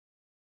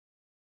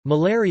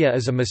Malaria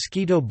is a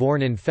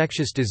mosquito-borne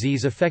infectious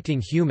disease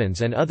affecting humans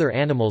and other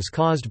animals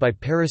caused by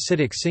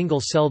parasitic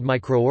single-celled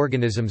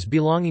microorganisms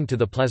belonging to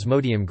the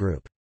Plasmodium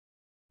group.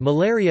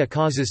 Malaria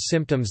causes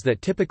symptoms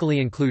that typically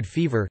include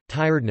fever,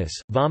 tiredness,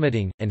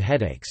 vomiting, and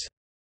headaches.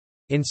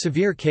 In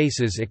severe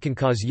cases it can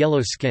cause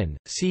yellow skin,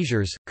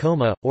 seizures,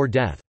 coma, or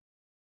death.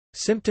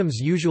 Symptoms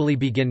usually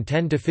begin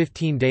 10 to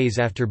 15 days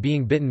after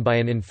being bitten by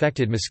an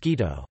infected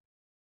mosquito.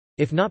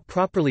 If not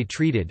properly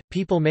treated,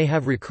 people may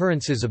have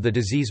recurrences of the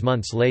disease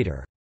months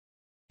later.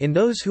 In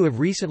those who have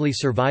recently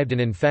survived an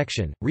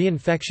infection,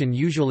 reinfection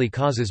usually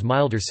causes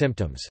milder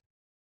symptoms.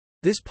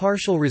 This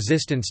partial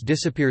resistance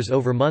disappears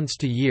over months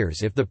to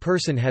years if the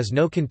person has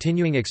no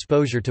continuing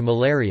exposure to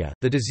malaria.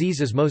 The disease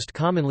is most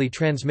commonly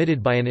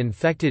transmitted by an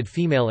infected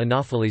female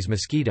Anopheles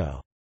mosquito.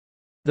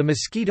 The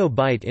mosquito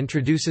bite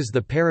introduces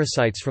the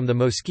parasites from the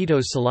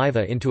mosquito's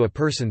saliva into a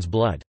person's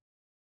blood.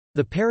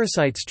 The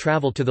parasites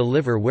travel to the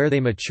liver where they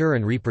mature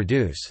and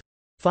reproduce.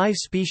 5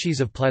 species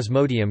of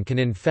Plasmodium can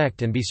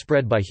infect and be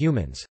spread by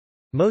humans.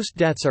 Most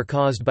deaths are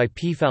caused by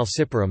P.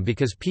 falciparum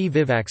because P.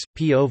 vivax,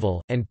 P.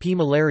 ovale, and P.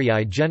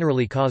 malariae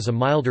generally cause a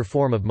milder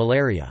form of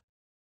malaria.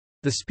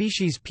 The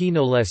species P.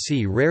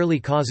 knowlesi rarely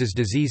causes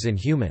disease in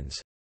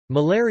humans.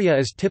 Malaria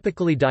is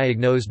typically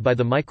diagnosed by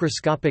the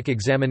microscopic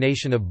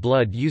examination of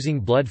blood using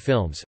blood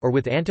films, or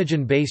with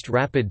antigen-based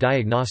rapid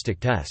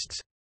diagnostic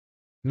tests.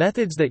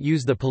 Methods that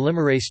use the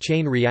polymerase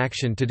chain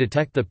reaction to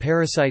detect the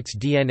parasite's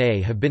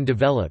DNA have been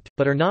developed,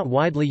 but are not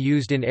widely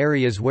used in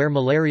areas where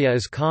malaria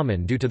is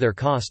common due to their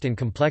cost and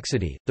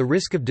complexity. The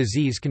risk of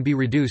disease can be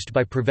reduced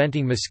by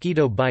preventing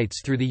mosquito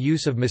bites through the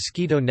use of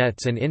mosquito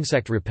nets and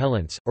insect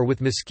repellents, or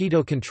with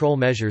mosquito control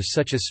measures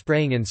such as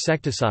spraying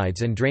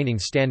insecticides and draining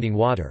standing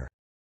water.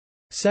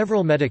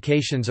 Several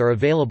medications are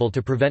available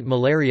to prevent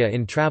malaria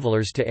in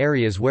travelers to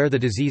areas where the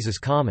disease is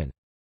common.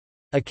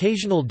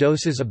 Occasional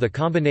doses of the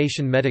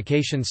combination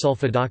medication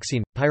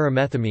sulfadoxine,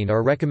 pyrimethamine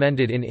are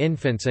recommended in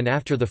infants and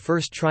after the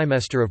first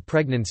trimester of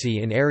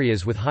pregnancy in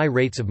areas with high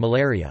rates of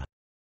malaria.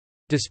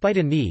 Despite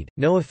a need,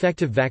 no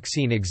effective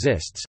vaccine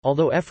exists,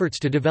 although efforts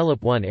to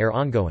develop one are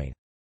ongoing.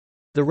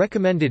 The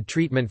recommended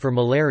treatment for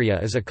malaria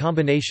is a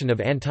combination of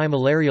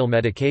antimalarial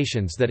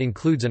medications that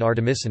includes an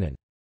artemisinin.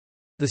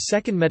 The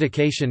second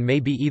medication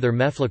may be either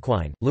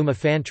mefloquine,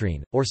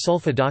 lumefantrine, or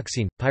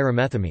sulfadoxine,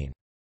 pyrimethamine.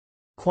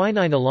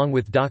 Quinine along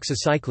with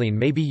doxycycline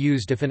may be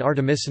used if an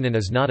artemisinin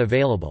is not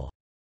available.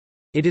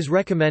 It is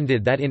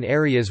recommended that in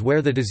areas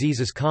where the disease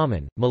is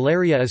common,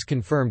 malaria is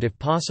confirmed if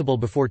possible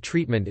before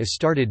treatment is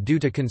started due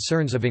to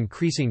concerns of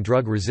increasing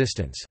drug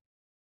resistance.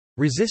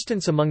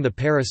 Resistance among the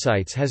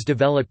parasites has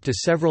developed to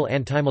several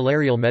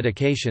antimalarial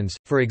medications,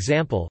 for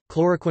example,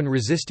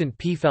 chloroquine-resistant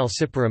P.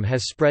 falciparum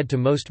has spread to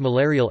most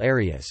malarial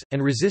areas,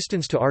 and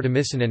resistance to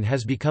artemisinin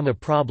has become a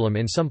problem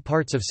in some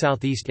parts of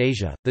Southeast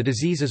Asia. The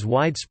disease is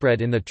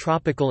widespread in the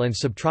tropical and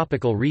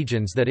subtropical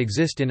regions that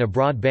exist in a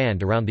broad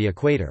band around the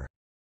equator.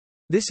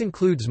 This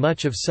includes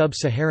much of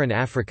sub-Saharan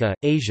Africa,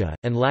 Asia,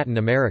 and Latin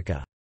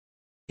America.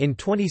 In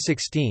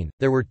 2016,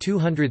 there were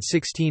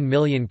 216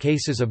 million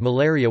cases of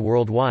malaria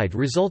worldwide,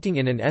 resulting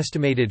in an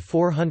estimated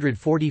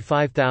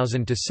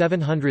 445,000 to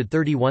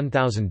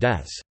 731,000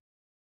 deaths.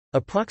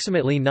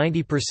 Approximately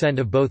 90%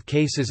 of both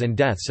cases and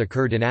deaths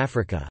occurred in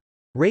Africa.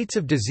 Rates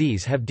of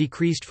disease have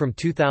decreased from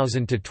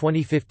 2000 to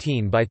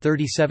 2015 by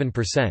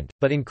 37%,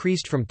 but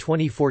increased from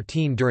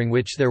 2014 during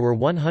which there were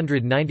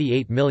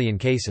 198 million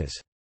cases.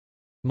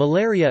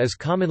 Malaria is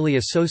commonly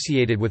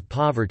associated with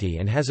poverty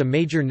and has a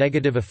major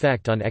negative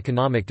effect on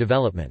economic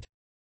development.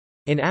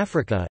 In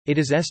Africa, it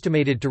is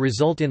estimated to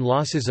result in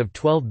losses of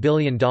 $12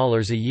 billion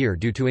a year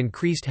due to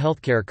increased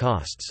healthcare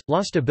costs,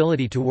 lost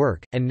ability to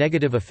work, and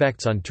negative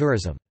effects on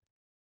tourism.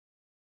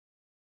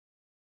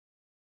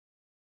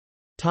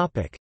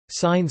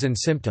 Signs and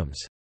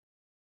symptoms.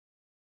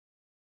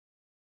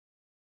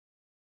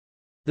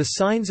 The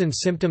signs and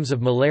symptoms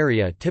of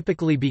malaria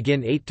typically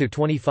begin 8 to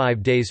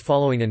 25 days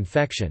following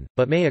infection,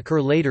 but may occur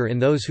later in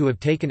those who have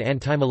taken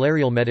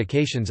antimalarial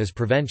medications as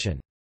prevention.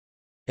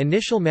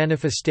 Initial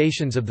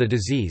manifestations of the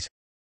disease,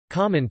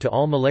 common to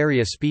all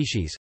malaria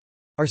species,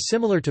 are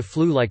similar to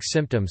flu-like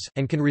symptoms,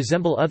 and can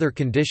resemble other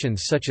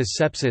conditions such as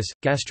sepsis,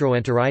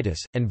 gastroenteritis,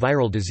 and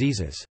viral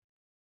diseases.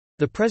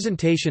 The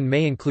presentation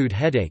may include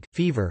headache,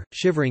 fever,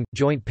 shivering,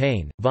 joint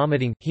pain,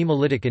 vomiting,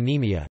 hemolytic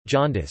anemia,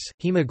 jaundice,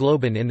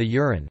 hemoglobin in the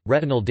urine,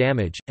 retinal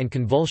damage, and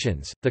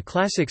convulsions. The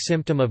classic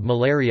symptom of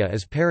malaria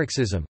is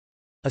paroxysm,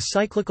 a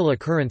cyclical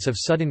occurrence of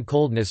sudden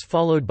coldness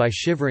followed by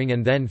shivering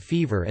and then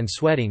fever and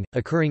sweating,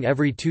 occurring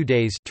every 2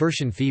 days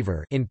tertian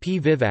fever in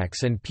P.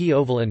 vivax and P.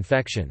 ovale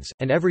infections,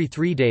 and every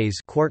 3 days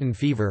quartan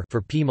fever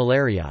for P.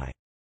 malariae.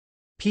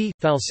 P.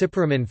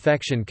 falciparum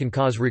infection can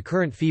cause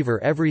recurrent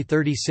fever every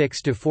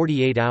 36 to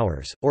 48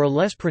 hours, or a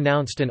less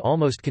pronounced and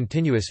almost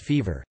continuous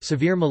fever.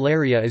 Severe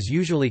malaria is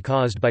usually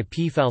caused by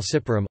P.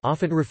 falciparum,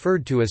 often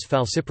referred to as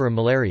falciparum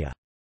malaria.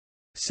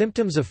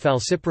 Symptoms of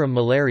falciparum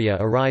malaria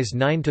arise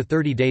 9 to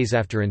 30 days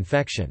after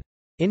infection.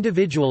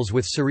 Individuals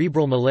with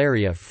cerebral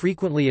malaria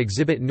frequently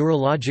exhibit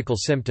neurological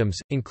symptoms,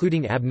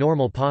 including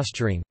abnormal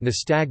posturing,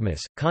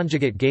 nystagmus,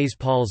 conjugate gaze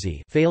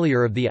palsy,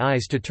 failure of the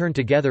eyes to turn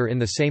together in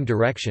the same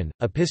direction,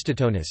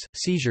 epistatonus,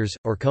 seizures,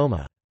 or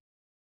coma.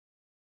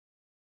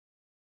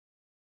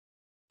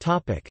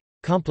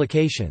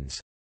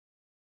 Complications.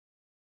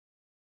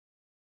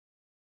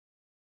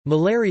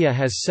 Malaria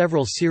has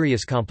several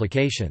serious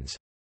complications.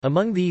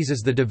 Among these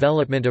is the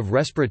development of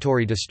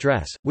respiratory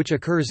distress, which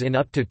occurs in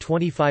up to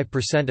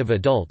 25% of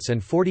adults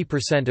and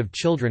 40% of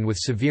children with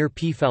severe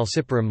P.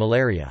 falciparum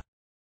malaria.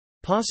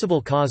 Possible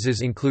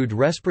causes include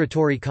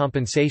respiratory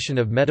compensation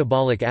of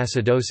metabolic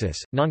acidosis,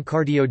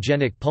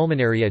 non-cardiogenic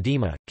pulmonary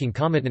edema,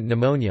 concomitant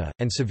pneumonia,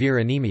 and severe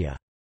anemia.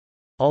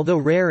 Although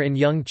rare in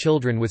young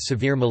children with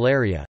severe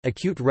malaria,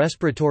 acute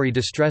respiratory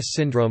distress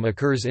syndrome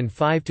occurs in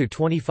 5 to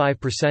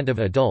 25% of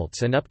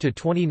adults and up to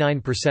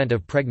 29%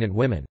 of pregnant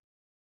women.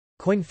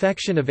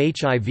 Co-infection of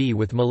HIV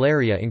with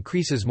malaria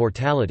increases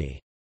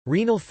mortality.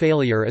 Renal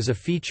failure is a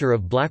feature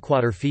of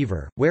blackwater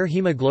fever, where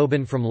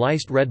hemoglobin from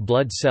lysed red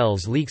blood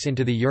cells leaks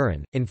into the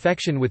urine.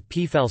 Infection with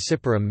P.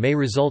 falciparum may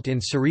result in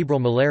cerebral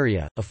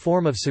malaria, a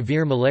form of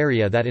severe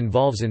malaria that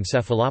involves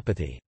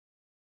encephalopathy.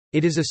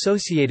 It is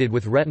associated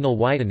with retinal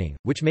whitening,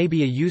 which may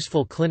be a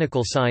useful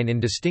clinical sign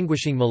in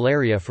distinguishing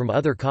malaria from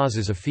other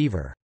causes of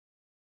fever.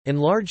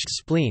 Enlarged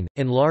spleen,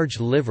 enlarged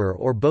liver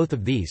or both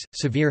of these,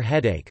 severe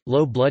headache,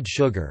 low blood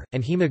sugar,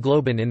 and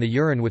hemoglobin in the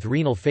urine with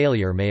renal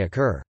failure may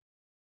occur.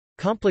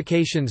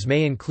 Complications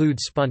may include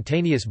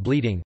spontaneous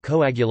bleeding,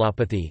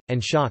 coagulopathy,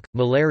 and shock.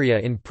 Malaria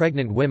in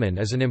pregnant women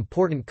is an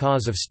important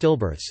cause of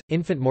stillbirths,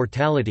 infant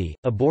mortality,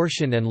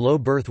 abortion, and low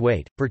birth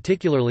weight,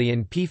 particularly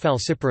in P.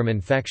 falciparum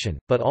infection,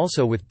 but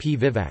also with P.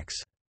 vivax.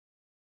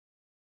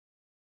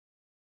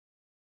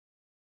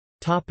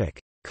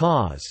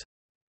 Cause.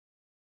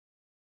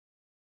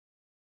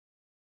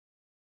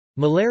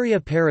 Malaria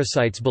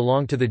parasites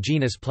belong to the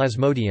genus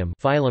Plasmodium,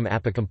 phylum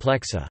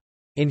Apicomplexa.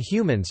 In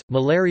humans,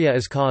 malaria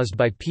is caused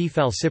by P.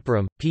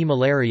 falciparum, P.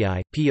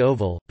 malariae, P.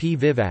 ovale, P.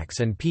 vivax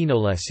and P.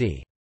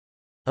 knowlesi.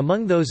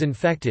 Among those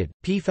infected,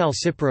 P.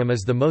 falciparum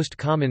is the most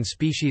common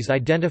species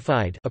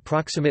identified,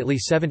 approximately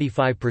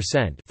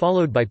 75%,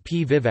 followed by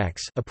P.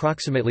 vivax,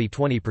 approximately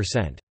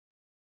 20%.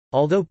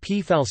 Although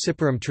P.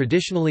 falciparum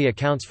traditionally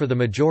accounts for the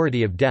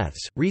majority of deaths,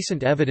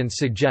 recent evidence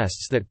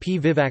suggests that P.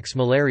 vivax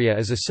malaria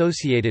is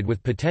associated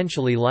with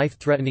potentially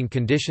life-threatening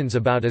conditions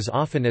about as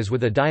often as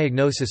with a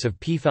diagnosis of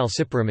P.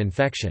 falciparum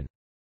infection.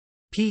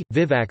 P.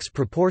 vivax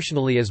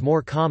proportionally is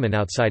more common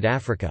outside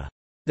Africa.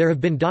 There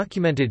have been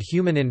documented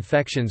human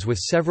infections with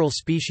several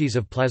species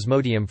of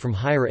Plasmodium from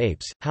higher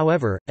apes,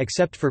 however,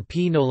 except for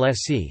P.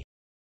 knowlesi,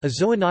 a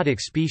zoonotic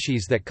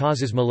species that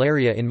causes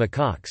malaria in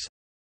macaques.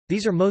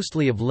 These are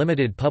mostly of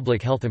limited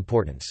public health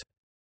importance.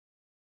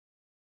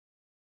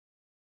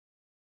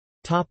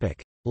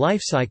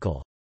 Life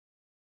cycle.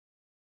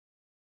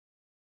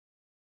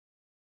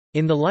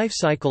 In the life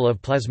cycle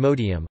of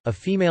Plasmodium, a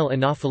female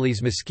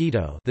Anopheles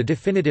mosquito, the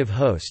definitive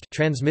host,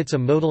 transmits a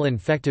motile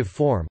infective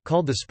form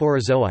called the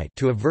sporozoite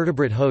to a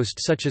vertebrate host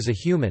such as a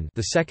human,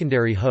 the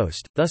secondary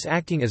host, thus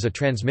acting as a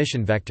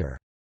transmission vector.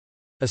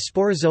 A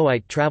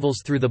sporozoite travels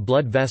through the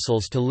blood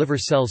vessels to liver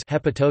cells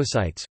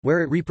hepatocytes,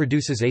 where it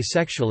reproduces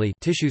asexually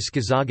tissue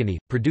schizogony,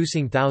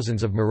 producing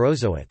thousands of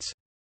merozoites.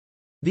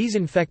 These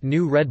infect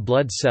new red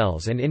blood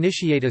cells and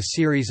initiate a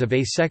series of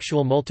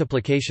asexual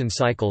multiplication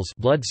cycles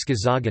blood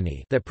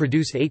schizogony that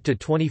produce 8 to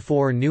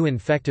 24 new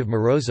infective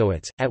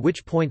merozoites, at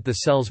which point the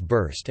cells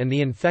burst and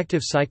the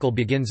infective cycle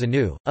begins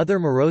anew. Other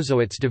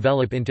merozoites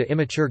develop into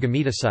immature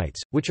gametocytes,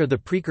 which are the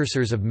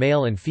precursors of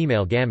male and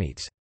female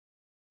gametes.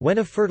 When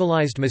a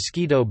fertilized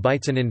mosquito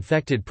bites an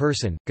infected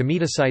person,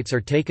 gametocytes are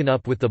taken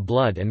up with the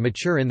blood and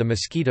mature in the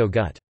mosquito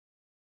gut.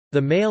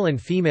 The male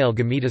and female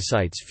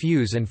gametocytes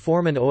fuse and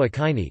form an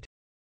ookinete,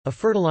 a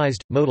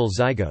fertilized, motile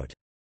zygote.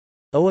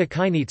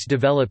 Ookinetes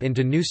develop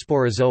into new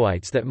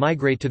sporozoites that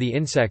migrate to the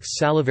insect's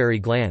salivary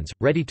glands,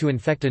 ready to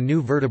infect a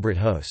new vertebrate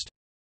host.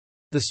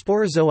 The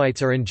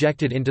sporozoites are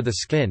injected into the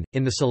skin,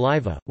 in the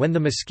saliva. When the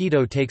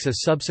mosquito takes a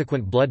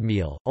subsequent blood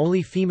meal,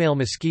 only female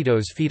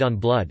mosquitoes feed on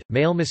blood,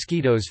 male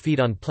mosquitoes feed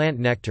on plant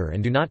nectar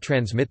and do not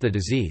transmit the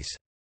disease.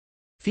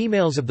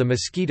 Females of the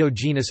mosquito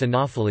genus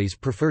Anopheles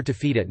prefer to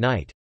feed at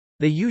night.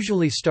 They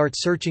usually start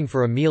searching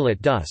for a meal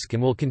at dusk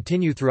and will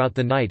continue throughout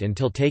the night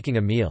until taking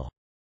a meal.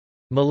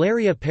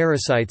 Malaria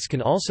parasites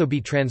can also be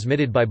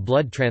transmitted by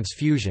blood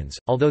transfusions,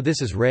 although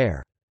this is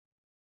rare.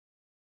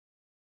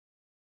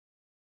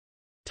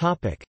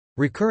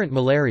 Recurrent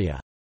malaria.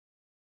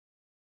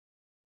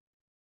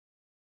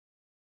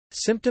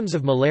 Symptoms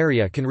of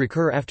malaria can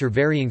recur after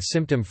varying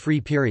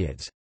symptom-free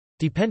periods.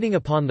 Depending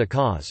upon the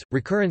cause,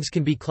 recurrence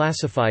can be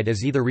classified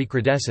as either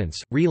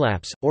recrudescence,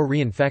 relapse, or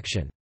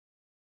reinfection.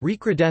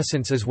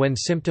 Recrudescence is when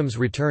symptoms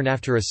return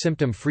after a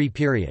symptom-free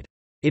period.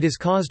 It is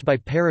caused by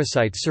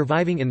parasites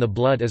surviving in the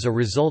blood as a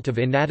result of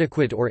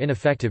inadequate or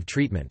ineffective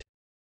treatment.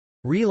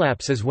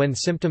 Relapse is when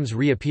symptoms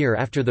reappear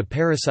after the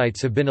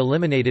parasites have been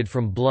eliminated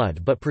from blood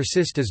but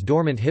persist as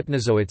dormant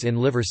hypnozoites in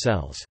liver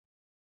cells.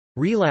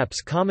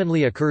 Relapse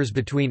commonly occurs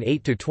between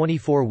 8 to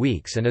 24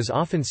 weeks and is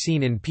often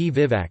seen in P.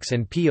 vivax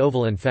and P.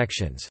 ovale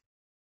infections.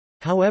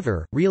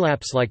 However,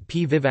 relapse like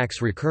P.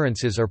 vivax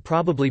recurrences are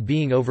probably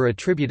being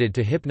over-attributed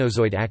to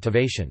hypnozoid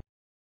activation.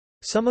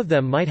 Some of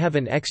them might have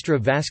an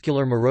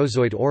extravascular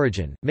merozoid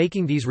origin,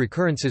 making these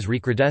recurrences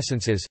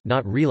recrudescences,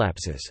 not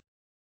relapses.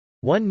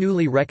 One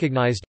newly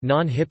recognized,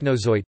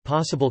 non-hypnozoid,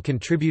 possible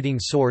contributing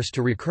source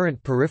to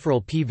recurrent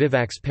peripheral P.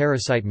 vivax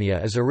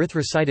parasitemia is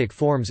erythrocytic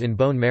forms in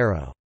bone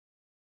marrow.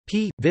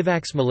 P.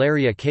 vivax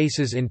malaria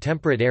cases in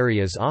temperate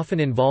areas often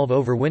involve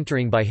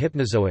overwintering by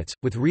hypnozoites,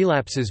 with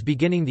relapses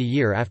beginning the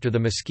year after the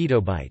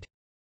mosquito bite.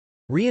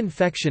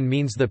 Reinfection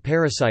means the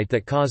parasite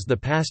that caused the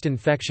past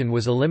infection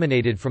was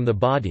eliminated from the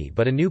body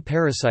but a new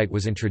parasite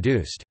was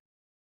introduced.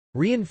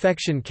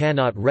 Reinfection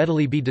cannot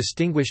readily be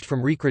distinguished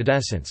from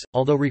recrudescence,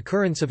 although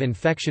recurrence of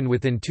infection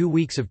within 2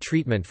 weeks of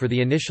treatment for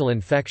the initial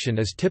infection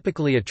is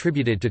typically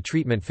attributed to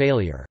treatment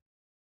failure.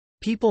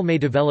 People may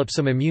develop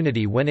some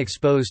immunity when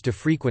exposed to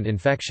frequent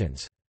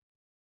infections.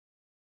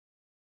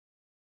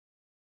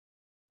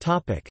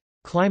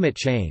 Climate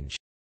change.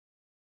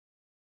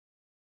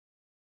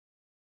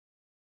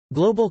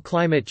 Global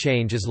climate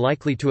change is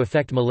likely to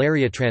affect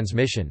malaria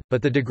transmission,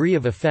 but the degree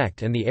of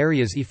effect and the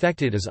areas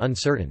affected is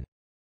uncertain.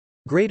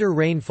 Greater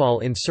rainfall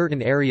in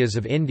certain areas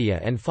of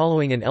India and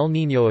following an El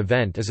Niño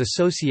event is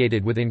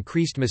associated with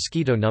increased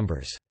mosquito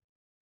numbers.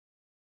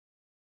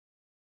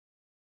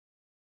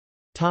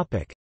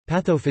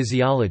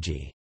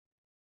 Pathophysiology.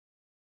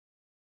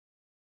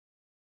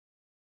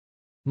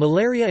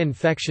 Malaria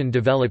infection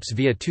develops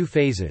via 2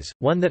 phases,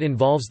 one that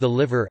involves the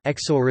liver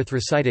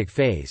exoerythrocytic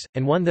phase,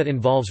 and one that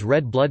involves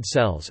red blood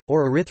cells,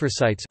 or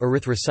erythrocytes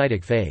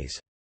erythrocytic phase.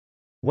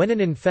 When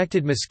an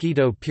infected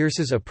mosquito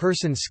pierces a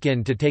person's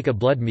skin to take a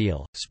blood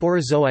meal,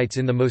 sporozoites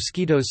in the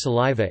mosquito's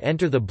saliva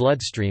enter the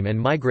bloodstream and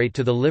migrate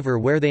to the liver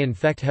where they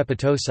infect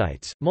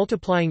hepatocytes,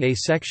 multiplying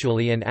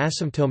asexually and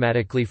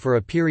asymptomatically for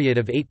a period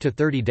of 8 to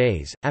 30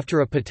 days. After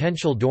a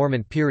potential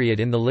dormant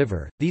period in the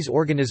liver, these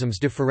organisms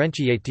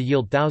differentiate to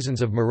yield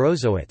thousands of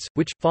merozoites,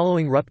 which,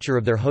 following rupture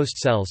of their host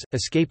cells,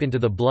 escape into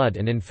the blood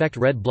and infect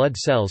red blood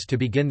cells to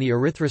begin the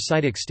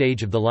erythrocytic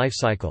stage of the life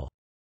cycle.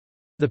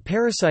 The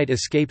parasite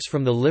escapes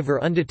from the liver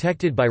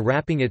undetected by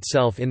wrapping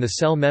itself in the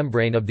cell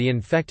membrane of the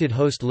infected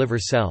host liver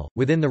cell.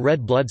 Within the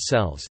red blood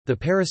cells, the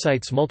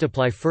parasites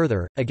multiply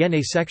further, again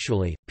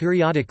asexually,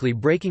 periodically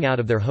breaking out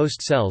of their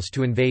host cells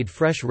to invade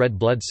fresh red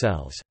blood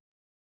cells.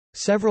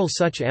 Several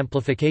such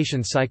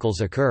amplification cycles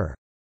occur.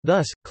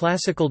 Thus,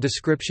 classical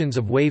descriptions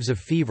of waves of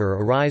fever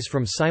arise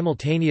from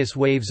simultaneous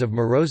waves of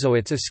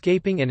merozoites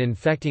escaping and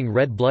infecting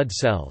red blood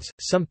cells.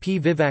 Some P.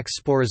 vivax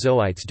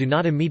sporozoites do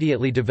not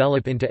immediately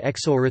develop into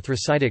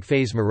exoerythrocytic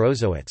phase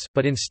merozoites,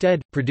 but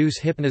instead, produce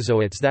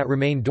hypnozoites that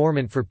remain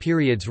dormant for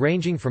periods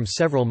ranging from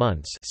several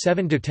months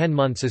 7 to 10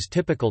 months is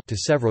typical to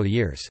several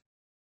years.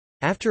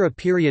 After a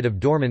period of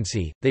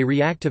dormancy, they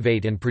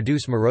reactivate and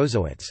produce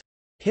merozoites.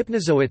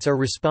 Hypnozoites are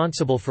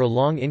responsible for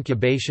long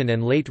incubation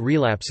and late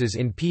relapses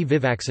in P.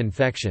 vivax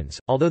infections.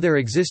 Although their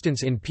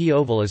existence in P.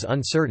 ovale is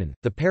uncertain,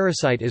 the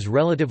parasite is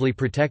relatively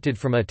protected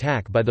from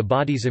attack by the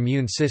body's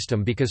immune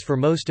system because for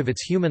most of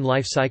its human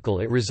life cycle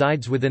it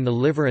resides within the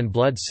liver and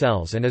blood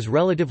cells and is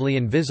relatively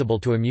invisible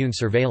to immune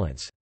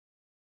surveillance.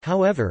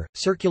 However,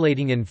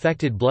 circulating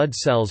infected blood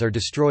cells are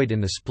destroyed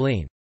in the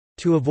spleen.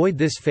 To avoid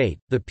this fate,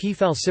 the P.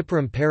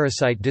 falciparum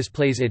parasite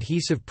displays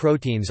adhesive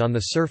proteins on the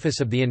surface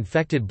of the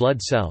infected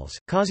blood cells,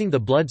 causing the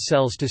blood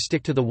cells to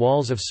stick to the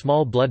walls of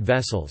small blood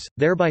vessels,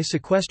 thereby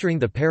sequestering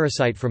the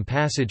parasite from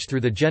passage through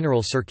the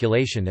general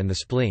circulation and the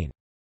spleen.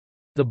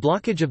 The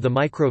blockage of the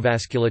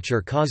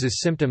microvasculature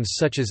causes symptoms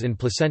such as in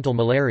placental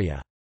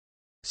malaria.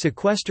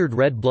 Sequestered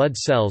red blood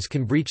cells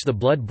can breach the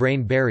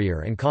blood-brain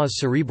barrier and cause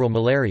cerebral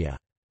malaria.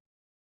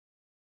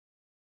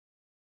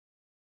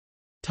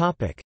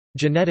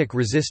 Genetic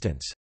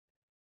resistance.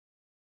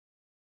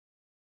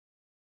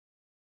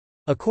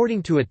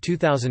 According to a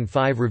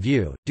 2005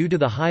 review, due to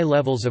the high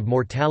levels of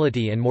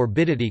mortality and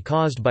morbidity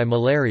caused by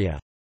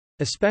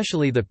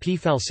malaria—especially the P.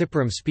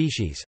 falciparum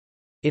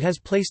species—it has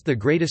placed the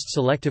greatest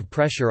selective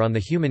pressure on the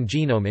human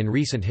genome in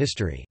recent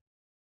history.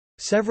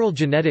 Several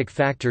genetic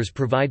factors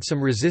provide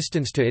some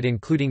resistance to it,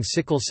 including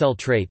sickle cell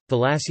trait,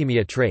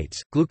 thalassemia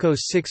traits,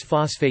 glucose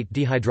 6-phosphate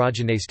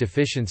dehydrogenase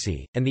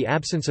deficiency, and the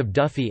absence of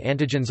Duffy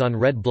antigens on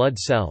red blood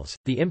cells.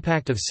 The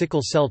impact of sickle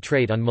cell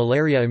trait on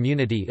malaria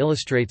immunity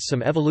illustrates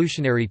some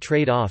evolutionary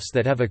trade-offs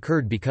that have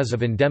occurred because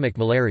of endemic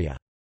malaria.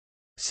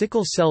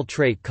 Sickle cell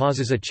trait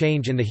causes a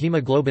change in the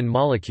hemoglobin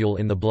molecule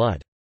in the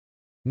blood.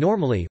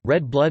 Normally,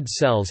 red blood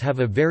cells have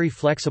a very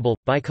flexible,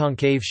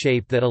 biconcave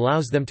shape that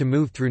allows them to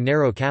move through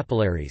narrow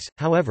capillaries.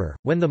 However,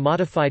 when the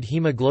modified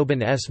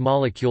hemoglobin S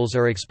molecules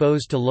are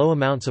exposed to low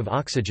amounts of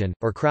oxygen,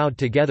 or crowd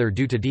together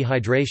due to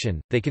dehydration,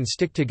 they can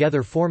stick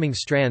together forming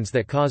strands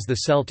that cause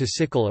the cell to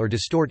sickle or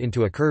distort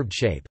into a curved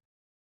shape.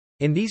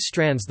 In these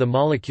strands the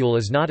molecule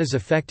is not as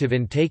effective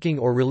in taking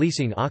or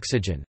releasing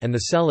oxygen, and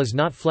the cell is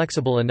not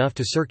flexible enough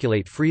to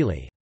circulate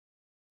freely.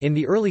 In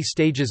the early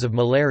stages of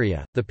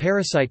malaria, the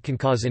parasite can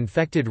cause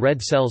infected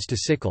red cells to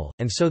sickle,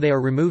 and so they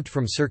are removed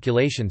from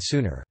circulation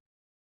sooner.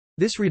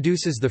 This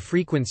reduces the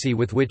frequency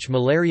with which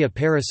malaria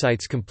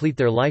parasites complete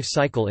their life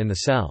cycle in the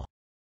cell.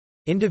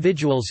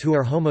 Individuals who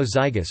are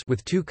homozygous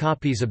with 2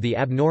 copies of the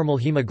abnormal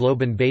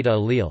hemoglobin beta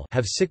allele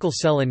have sickle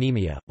cell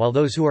anemia, while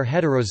those who are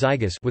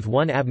heterozygous with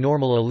 1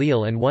 abnormal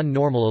allele and 1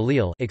 normal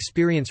allele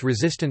experience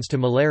resistance to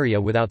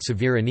malaria without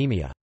severe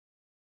anemia.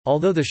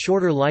 Although the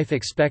shorter life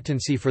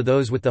expectancy for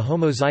those with the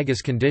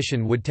homozygous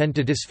condition would tend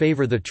to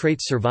disfavor the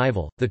trait's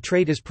survival, the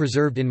trait is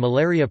preserved in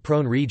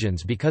malaria-prone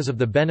regions because of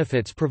the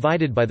benefits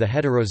provided by the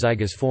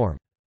heterozygous form.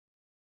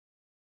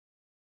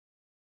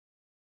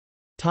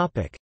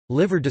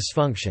 Liver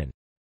dysfunction.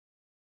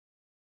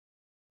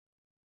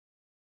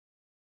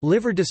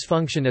 Liver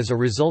dysfunction as a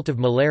result of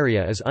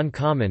malaria is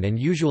uncommon and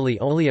usually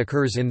only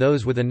occurs in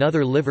those with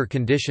another liver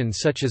condition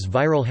such as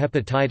viral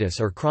hepatitis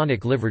or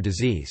chronic liver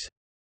disease.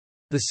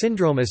 The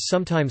syndrome is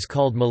sometimes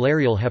called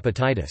malarial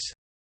hepatitis.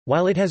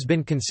 While it has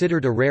been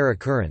considered a rare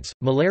occurrence,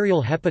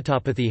 malarial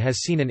hepatopathy has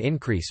seen an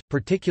increase,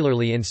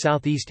 particularly in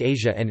Southeast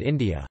Asia and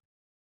India.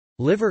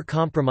 Liver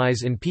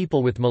compromise in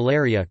people with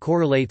malaria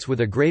correlates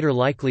with a greater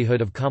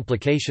likelihood of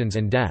complications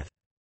and death.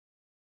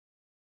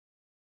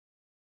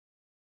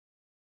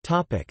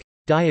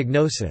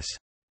 Diagnosis.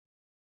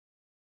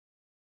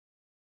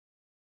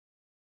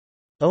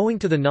 Owing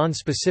to the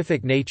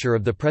non-specific nature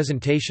of the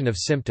presentation of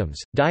symptoms,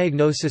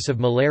 diagnosis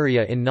of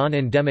malaria in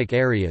non-endemic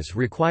areas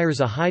requires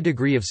a high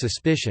degree of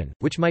suspicion,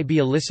 which might be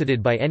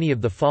elicited by any of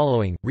the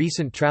following: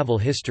 recent travel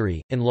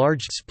history,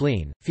 enlarged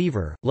spleen,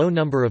 fever, low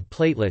number of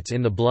platelets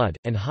in the blood,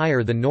 and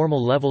higher than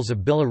normal levels of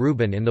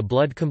bilirubin in the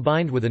blood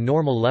combined with a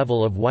normal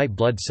level of white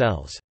blood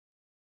cells.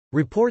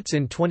 Reports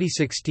in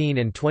 2016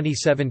 and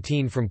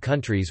 2017 from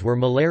countries where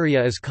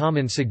malaria is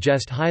common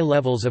suggest high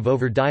levels of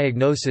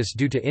overdiagnosis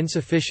due to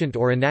insufficient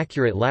or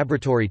inaccurate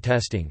laboratory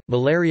testing.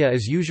 Malaria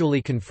is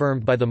usually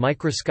confirmed by the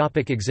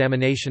microscopic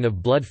examination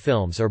of blood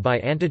films or by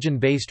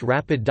antigen-based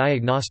rapid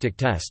diagnostic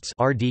tests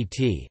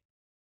 (RDT).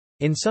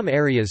 In some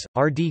areas,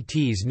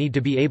 RDTs need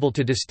to be able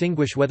to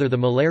distinguish whether the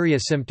malaria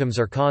symptoms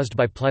are caused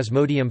by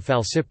Plasmodium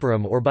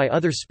falciparum or by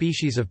other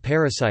species of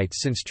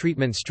parasites, since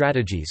treatment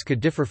strategies could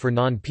differ for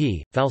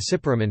non-P.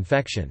 falciparum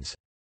infections.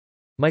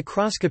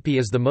 Microscopy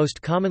is the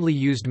most commonly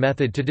used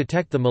method to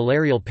detect the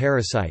malarial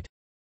parasite.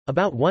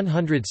 About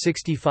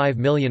 165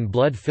 million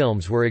blood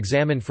films were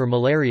examined for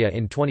malaria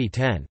in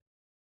 2010.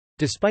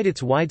 Despite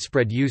its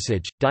widespread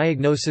usage,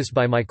 diagnosis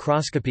by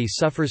microscopy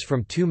suffers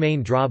from 2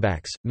 main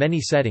drawbacks.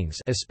 Many settings,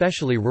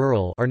 especially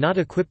rural, are not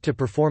equipped to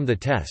perform the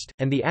test,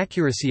 and the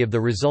accuracy of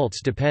the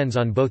results depends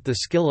on both the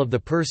skill of the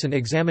person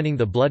examining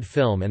the blood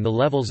film and the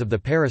levels of the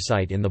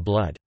parasite in the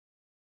blood.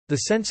 The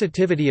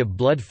sensitivity of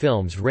blood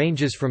films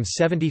ranges from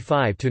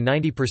 75 to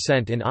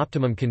 90% in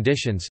optimum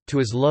conditions, to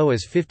as low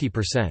as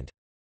 50%.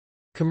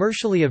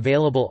 Commercially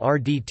available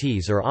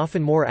RDTs are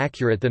often more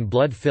accurate than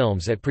blood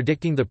films at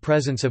predicting the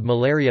presence of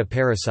malaria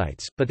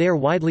parasites, but they are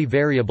widely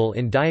variable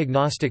in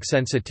diagnostic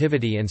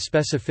sensitivity and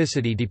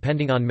specificity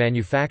depending on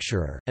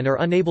manufacturer, and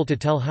are unable to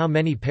tell how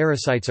many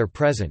parasites are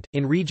present.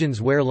 In regions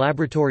where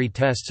laboratory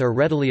tests are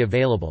readily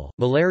available,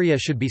 malaria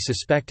should be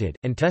suspected,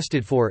 and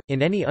tested for,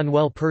 in any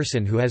unwell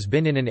person who has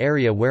been in an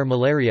area where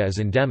malaria is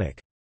endemic.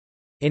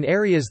 In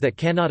areas that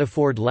cannot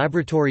afford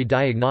laboratory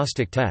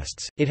diagnostic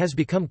tests, it has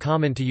become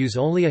common to use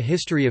only a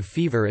history of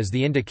fever as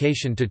the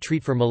indication to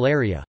treat for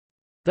malaria.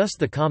 Thus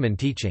the common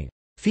teaching,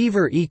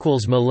 "Fever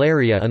equals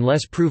malaria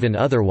unless proven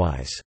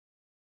otherwise."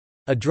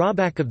 A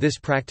drawback of this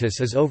practice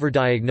is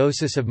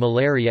overdiagnosis of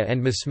malaria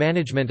and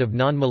mismanagement of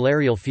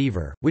non-malarial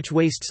fever, which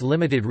wastes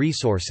limited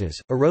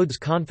resources, erodes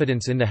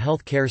confidence in the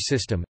health care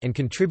system, and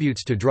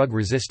contributes to drug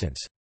resistance.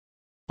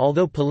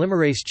 Although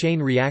polymerase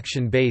chain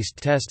reaction-based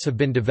tests have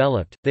been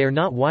developed, they are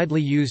not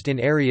widely used in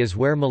areas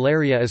where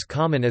malaria is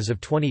common as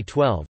of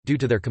 2012, due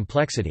to their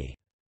complexity.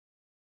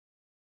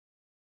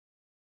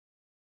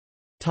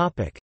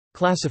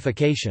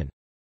 Classification.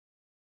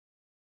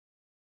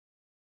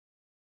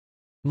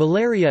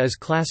 Malaria is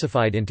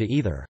classified into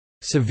either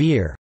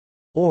severe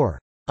or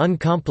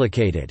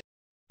uncomplicated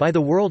by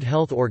the World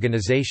Health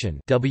Organization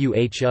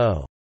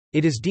 (WHO).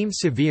 It is deemed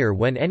severe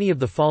when any of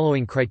the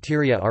following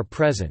criteria are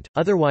present,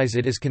 otherwise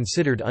it is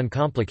considered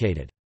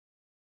uncomplicated.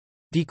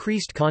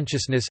 Decreased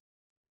consciousness,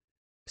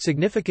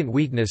 significant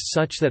weakness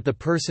such that the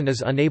person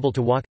is unable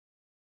to walk,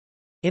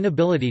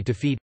 inability to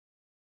feed,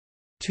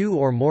 2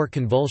 or more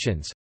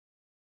convulsions,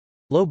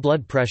 low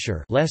blood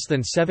pressure less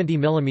than 70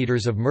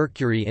 mm of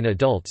mercury in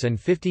adults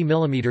and 50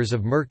 mm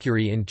of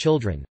mercury in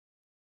children,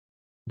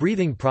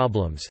 breathing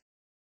problems,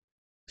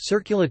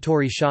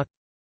 circulatory shock,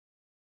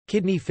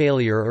 kidney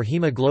failure or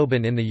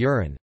hemoglobin in the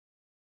urine,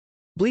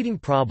 bleeding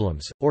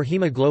problems, or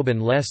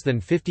hemoglobin less than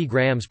 50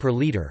 grams per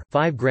liter,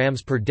 5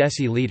 grams per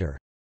deciliter,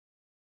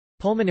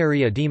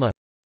 pulmonary edema,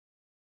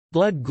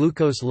 blood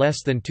glucose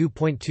less than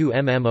 2.2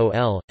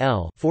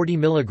 mmol/L, 40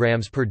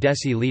 mg per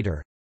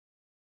deciliter,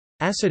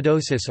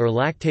 acidosis or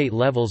lactate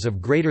levels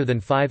of greater than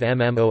 5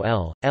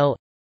 mmol/L,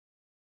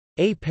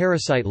 A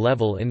parasite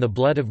level in the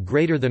blood of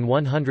greater than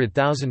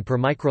 100,000 per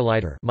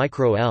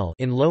microliter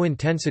in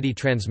low-intensity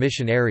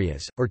transmission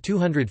areas, or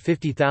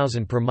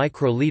 250,000 per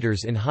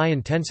microliters in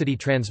high-intensity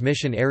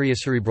transmission area.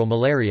 Cerebral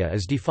malaria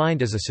is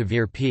defined as a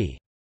severe P.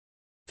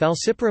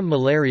 Falciparum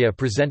malaria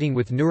presenting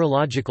with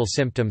neurological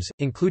symptoms,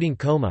 including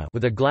coma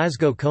with a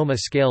Glasgow coma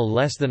scale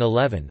less than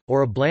 11,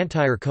 or a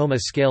Blantyre coma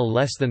scale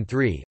less than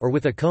 3, or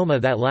with a coma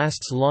that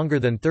lasts longer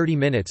than 30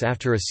 minutes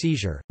after a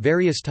seizure.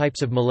 Various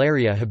types of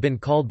malaria have been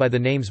called by the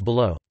names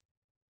below.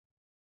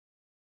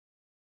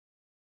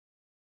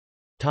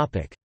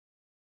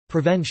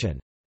 Prevention.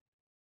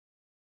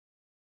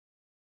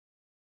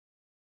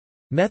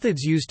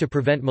 Methods used to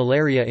prevent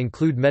malaria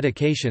include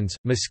medications,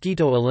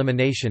 mosquito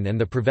elimination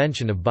and the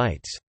prevention of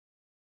bites.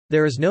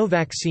 There is no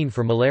vaccine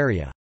for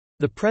malaria.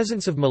 The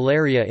presence of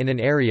malaria in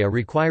an area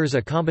requires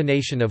a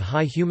combination of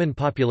high human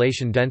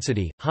population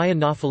density, high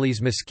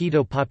Anopheles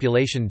mosquito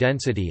population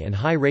density and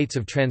high rates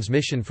of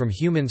transmission from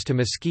humans to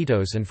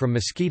mosquitoes and from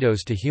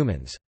mosquitoes to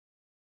humans.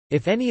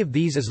 If any of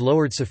these is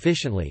lowered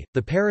sufficiently,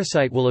 the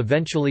parasite will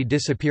eventually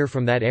disappear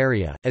from that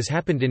area, as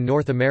happened in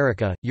North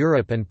America,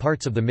 Europe and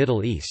parts of the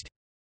Middle East.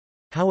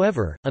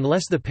 However,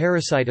 unless the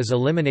parasite is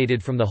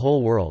eliminated from the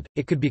whole world,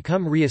 it could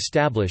become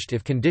re-established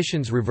if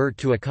conditions revert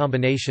to a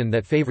combination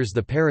that favors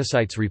the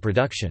parasite's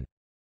reproduction.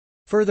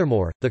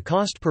 Furthermore, the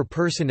cost per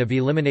person of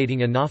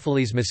eliminating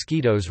Anopheles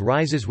mosquitoes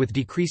rises with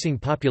decreasing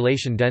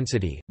population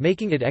density,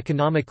 making it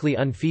economically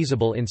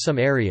unfeasible in some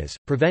areas.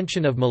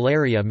 Prevention of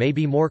malaria may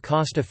be more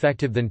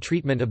cost-effective than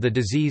treatment of the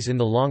disease in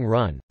the long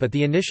run, but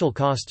the initial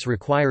costs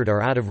required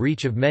are out of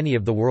reach of many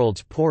of the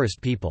world's poorest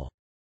people.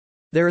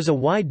 There is a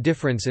wide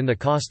difference in the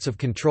costs of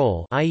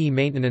control, i.e.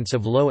 maintenance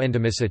of low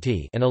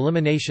endemicity, and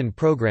elimination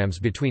programs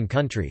between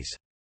countries.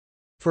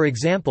 For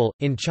example,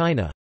 in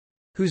China,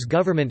 whose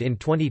government in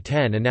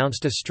 2010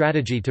 announced a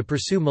strategy to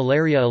pursue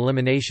malaria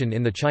elimination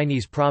in the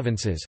Chinese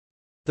provinces,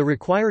 the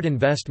required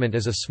investment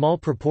is a small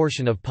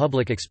proportion of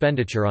public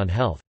expenditure on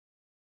health.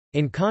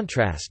 In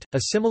contrast,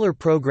 a similar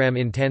program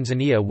in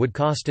Tanzania would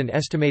cost an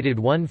estimated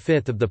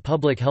 1/5 of the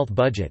public health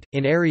budget.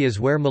 In areas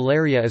where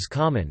malaria is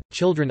common,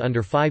 children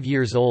under 5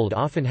 years old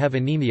often have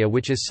anemia,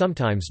 which is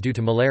sometimes due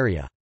to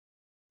malaria.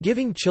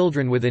 Giving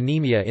children with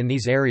anemia in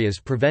these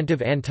areas preventive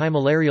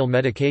antimalarial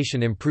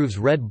medication improves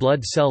red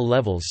blood cell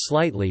levels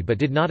slightly but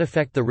did not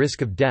affect the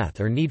risk of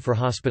death or need for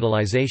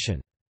hospitalization.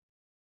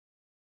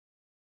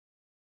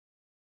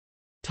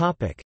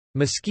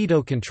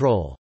 Mosquito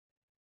control.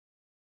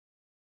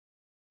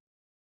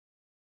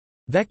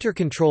 Vector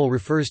control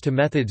refers to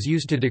methods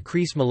used to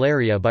decrease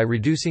malaria by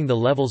reducing the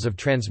levels of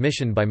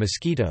transmission by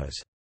mosquitoes.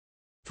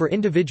 For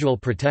individual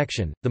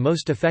protection, the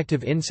most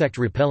effective insect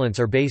repellents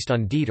are based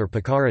on DEET or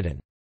picaridin.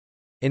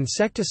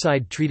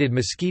 Insecticide-treated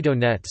mosquito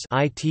nets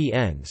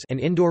 (ITNs) and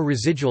indoor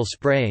residual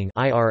spraying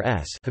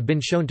 (IRS) have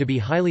been shown to be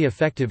highly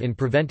effective in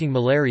preventing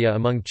malaria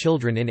among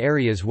children in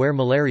areas where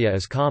malaria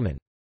is common.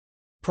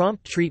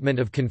 Prompt treatment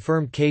of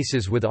confirmed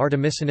cases with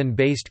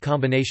artemisinin-based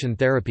combination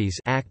therapies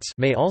 (ACTs)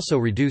 may also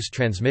reduce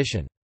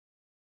transmission.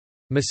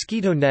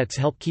 Mosquito nets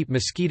help keep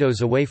mosquitoes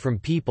away from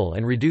people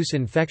and reduce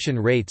infection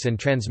rates and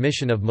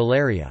transmission of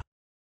malaria.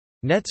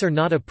 Nets are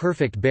not a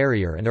perfect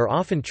barrier and are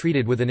often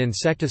treated with an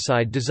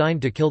insecticide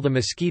designed to kill the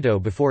mosquito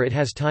before it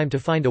has time to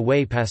find a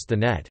way past the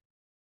net.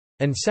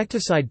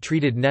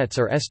 Insecticide-treated nets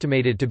are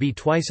estimated to be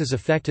twice as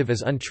effective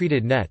as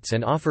untreated nets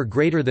and offer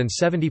greater than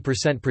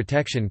 70%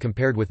 protection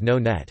compared with no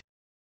net.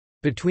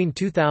 Between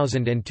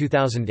 2000 and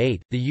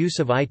 2008, the use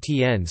of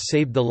ITNs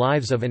saved the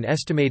lives of an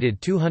estimated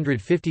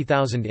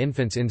 250,000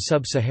 infants in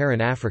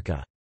sub-Saharan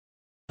Africa.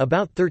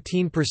 About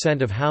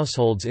 13% of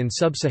households in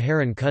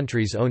sub-Saharan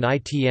countries own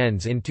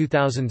ITNs in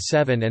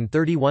 2007 and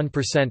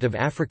 31% of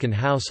African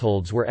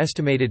households were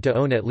estimated to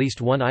own at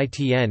least one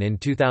ITN in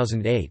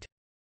 2008.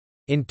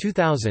 In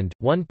 2000,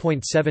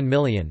 1.7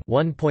 million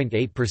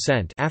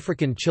 (1.8%)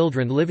 African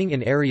children living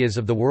in areas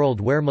of the world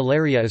where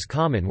malaria is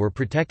common were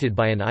protected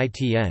by an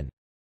ITN.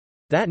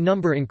 That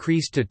number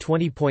increased to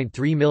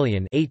 20.3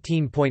 million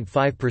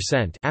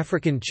 (18.5%)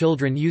 African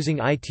children using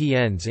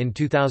ITNs in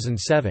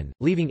 2007,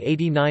 leaving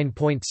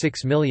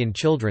 89.6 million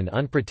children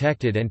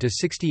unprotected and to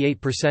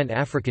 68%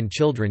 African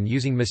children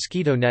using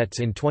mosquito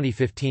nets in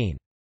 2015.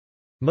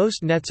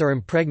 Most nets are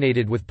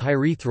impregnated with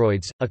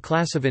pyrethroids, a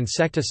class of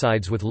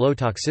insecticides with low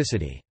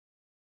toxicity.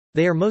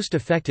 They are most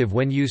effective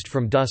when used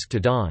from dusk to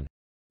dawn.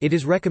 It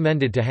is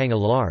recommended to hang a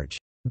large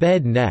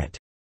bed net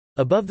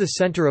above the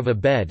center of a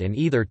bed and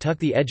either tuck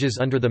the edges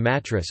under the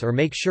mattress or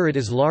make sure it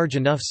is large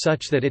enough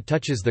such that it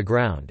touches the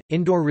ground.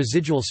 Indoor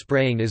residual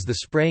spraying is the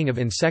spraying of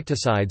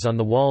insecticides on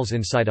the walls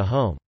inside a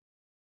home.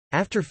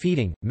 After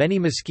feeding, many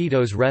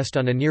mosquitoes rest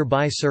on a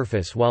nearby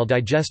surface while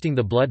digesting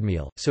the blood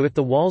meal, so if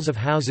the walls of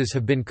houses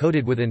have been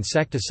coated with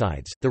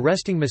insecticides, the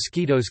resting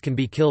mosquitoes can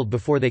be killed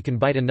before they can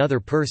bite another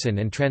person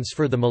and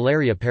transfer the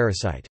malaria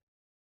parasite.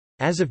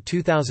 As of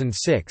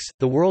 2006,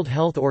 the World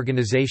Health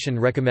Organization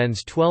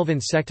recommends 12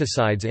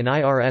 insecticides in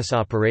IRS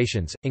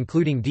operations,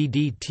 including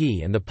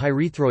DDT and the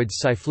pyrethroids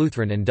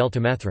cyfluthrin and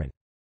deltamethrin.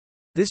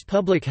 This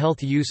public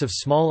health use of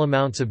small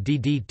amounts of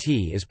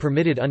DDT is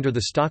permitted under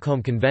the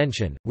Stockholm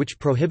Convention, which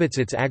prohibits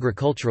its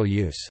agricultural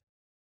use.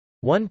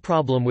 One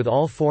problem with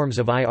all forms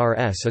of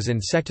IRS is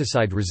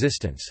insecticide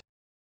resistance.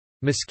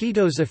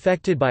 Mosquitoes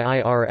affected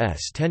by IRS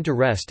tend to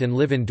rest and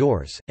live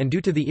indoors, and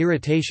due to the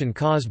irritation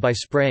caused by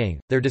spraying,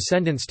 their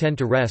descendants tend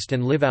to rest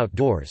and live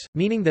outdoors,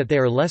 meaning that they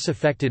are less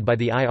affected by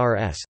the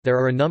IRS. There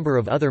are a number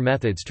of other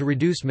methods to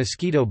reduce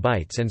mosquito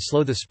bites and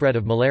slow the spread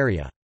of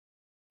malaria.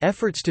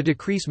 Efforts to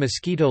decrease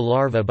mosquito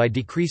larvae by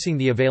decreasing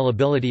the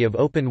availability of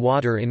open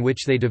water in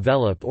which they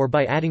develop or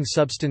by adding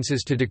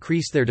substances to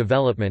decrease their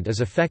development is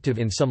effective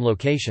in some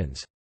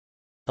locations.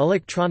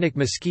 Electronic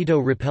mosquito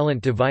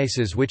repellent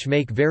devices which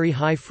make very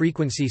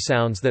high-frequency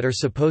sounds that are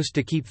supposed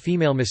to keep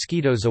female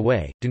mosquitoes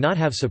away, do not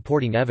have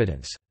supporting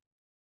evidence.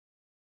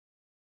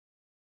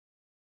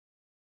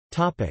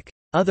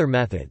 Other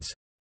methods.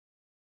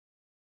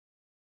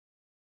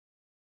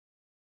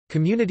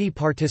 Community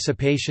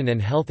participation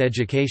and health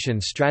education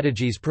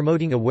strategies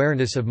promoting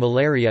awareness of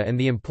malaria and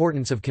the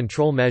importance of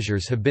control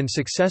measures have been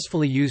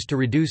successfully used to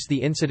reduce the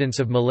incidence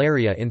of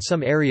malaria in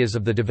some areas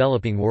of the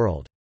developing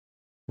world.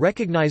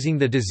 Recognizing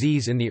the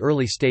disease in the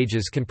early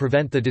stages can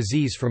prevent the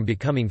disease from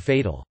becoming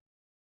fatal.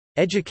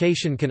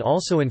 Education can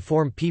also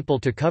inform people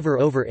to cover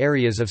over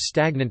areas of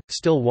stagnant,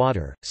 still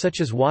water, such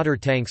as water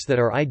tanks that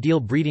are ideal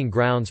breeding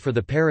grounds for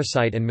the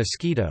parasite and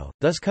mosquito,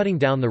 thus cutting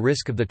down the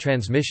risk of the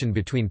transmission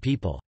between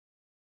people.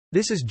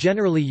 This is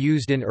generally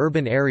used in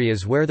urban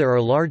areas where there are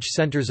large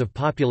centers of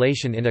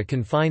population in a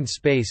confined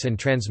space, and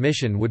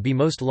transmission would be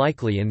most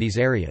likely in these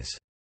areas.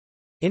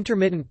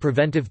 Intermittent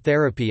preventive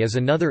therapy is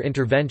another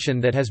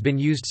intervention that has been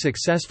used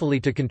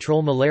successfully to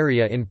control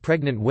malaria in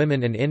pregnant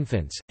women and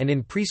infants, and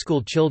in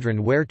preschool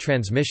children where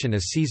transmission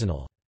is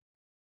seasonal.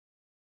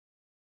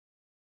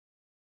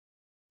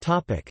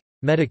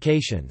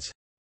 Medications.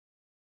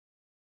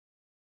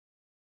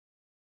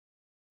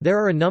 There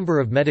are a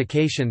number of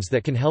medications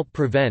that can help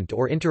prevent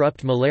or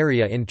interrupt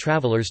malaria in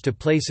travelers to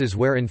places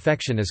where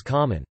infection is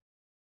common.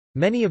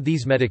 Many of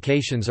these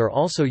medications are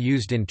also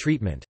used in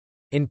treatment.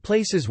 In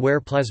places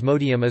where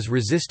Plasmodium is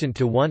resistant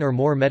to one or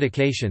more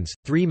medications,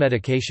 3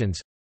 medications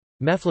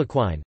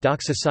mefloquine,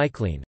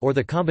 doxycycline, or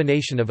the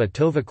combination of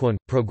atovaquone,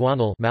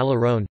 proguanil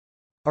malarone,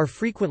 are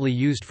frequently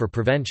used for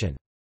prevention.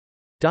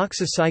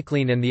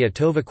 Doxycycline and the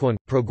atovaquone,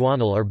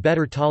 proguanil are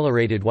better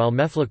tolerated while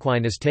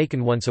mefloquine is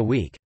taken once a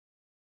week.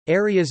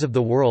 Areas of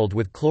the world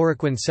with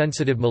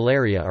chloroquine-sensitive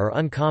malaria are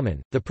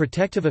uncommon, the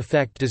protective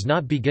effect does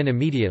not begin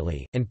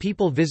immediately, and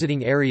people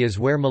visiting areas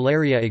where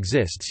malaria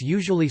exists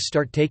usually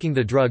start taking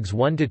the drugs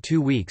 1 to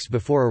 2 weeks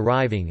before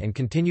arriving and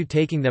continue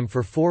taking them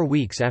for 4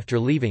 weeks after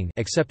leaving,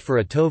 except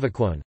for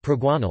atovaquone,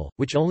 proguanil,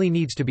 which only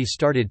needs to be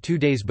started 2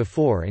 days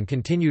before and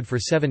continued for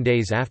 7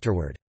 days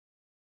afterward.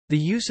 The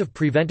use of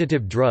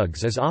preventative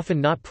drugs is often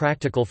not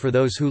practical for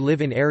those who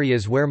live in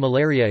areas where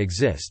malaria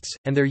exists,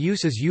 and their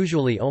use is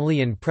usually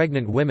only in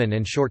pregnant women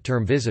and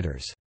short-term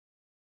visitors.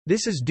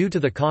 This is due to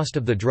the cost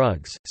of the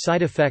drugs,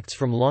 side effects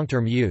from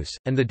long-term use,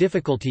 and the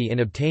difficulty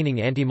in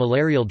obtaining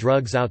anti-malarial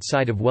drugs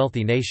outside of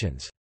wealthy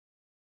nations.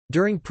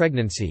 During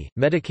pregnancy,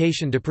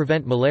 medication to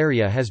prevent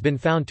malaria has been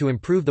found to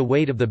improve the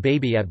weight of the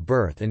baby at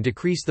birth and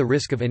decrease the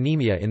risk of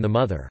anemia in the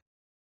mother.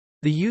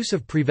 The use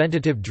of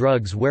preventative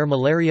drugs where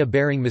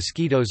malaria-bearing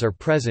mosquitoes are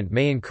present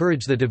may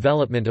encourage the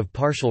development of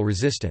partial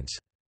resistance.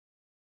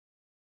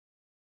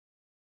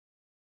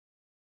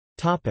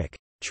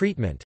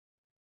 Treatment.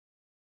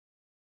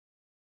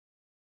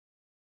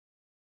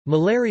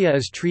 Malaria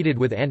is treated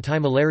with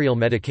antimalarial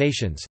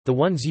medications, the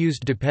ones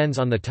used depends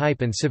on the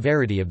type and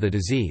severity of the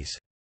disease.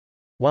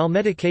 While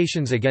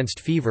medications against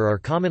fever are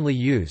commonly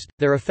used,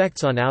 their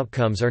effects on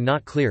outcomes are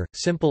not clear.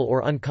 Simple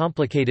or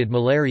uncomplicated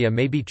malaria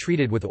may be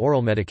treated with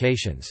oral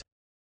medications.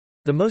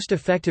 The most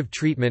effective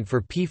treatment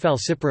for P.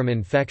 falciparum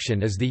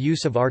infection is the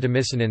use of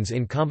artemisinin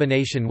in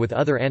combination with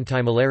other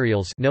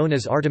antimalarials known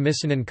as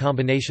artemisinin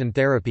combination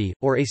therapy,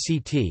 or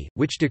ACT,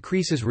 which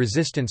decreases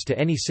resistance to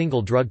any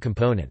single drug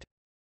component.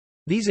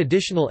 These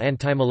additional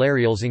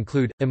antimalarials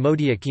include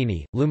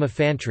imodiaquine,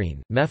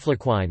 lumefantrine,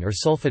 mefloquine or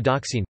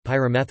sulfadoxine,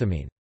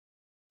 pyrimethamine.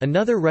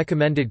 Another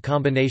recommended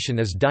combination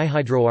is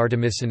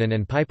dihydroartemisinin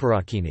and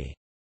piperacine.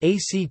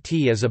 ACT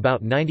is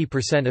about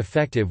 90%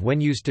 effective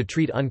when used to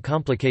treat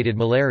uncomplicated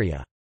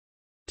malaria.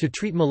 To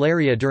treat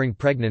malaria during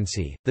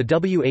pregnancy, the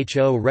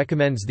WHO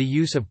recommends the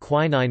use of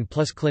quinine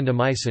plus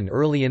clindamycin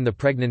early in the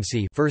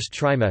pregnancy first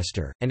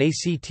trimester, and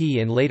ACT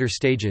in later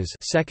stages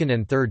second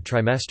and third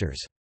trimesters.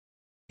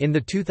 In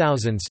the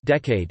 2000s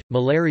decade,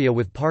 malaria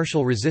with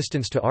partial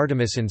resistance to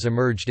artemisins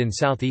emerged in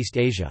Southeast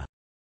Asia.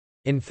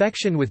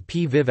 Infection with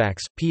P. vivax,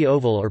 P.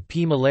 ovale or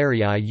P.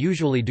 malariae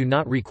usually do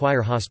not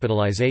require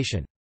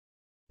hospitalization.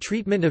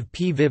 Treatment of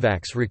P.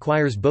 vivax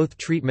requires both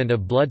treatment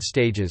of blood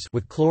stages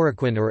with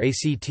chloroquine or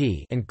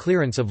ACT and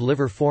clearance of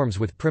liver forms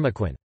with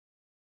primaquine.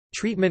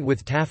 Treatment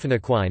with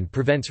tafenoquine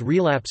prevents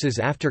relapses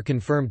after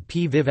confirmed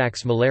P.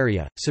 vivax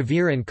malaria.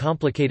 Severe and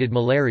complicated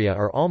malaria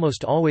are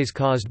almost always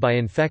caused by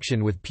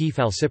infection with P.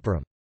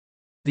 falciparum.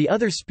 The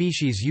other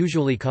species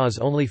usually cause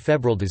only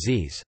febrile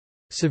disease.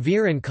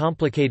 Severe and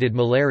complicated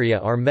malaria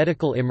are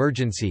medical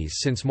emergencies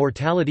since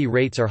mortality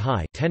rates are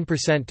high,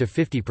 10% to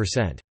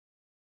 50%.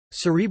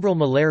 Cerebral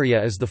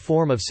malaria is the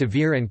form of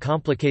severe and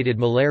complicated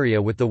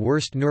malaria with the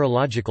worst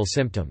neurological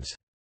symptoms.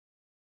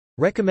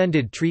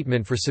 Recommended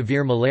treatment for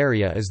severe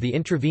malaria is the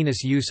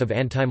intravenous use of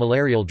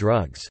antimalarial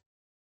drugs.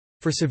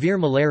 For severe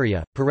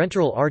malaria,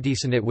 parenteral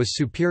artesunate was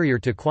superior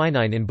to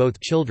quinine in both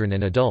children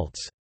and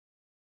adults.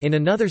 In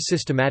another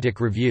systematic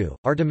review,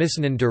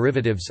 artemisinin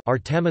derivatives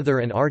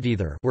artemether and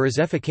artether were as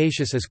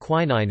efficacious as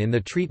quinine in the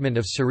treatment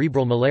of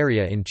cerebral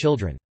malaria in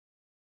children.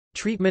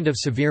 Treatment of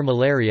severe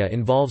malaria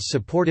involves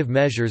supportive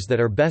measures that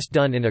are best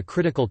done in a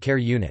critical care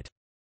unit.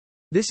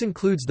 This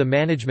includes the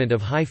management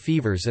of high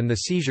fevers and the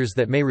seizures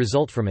that may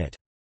result from it.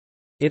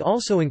 It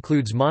also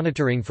includes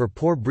monitoring for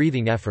poor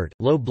breathing effort,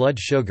 low blood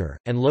sugar,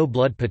 and low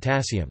blood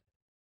potassium.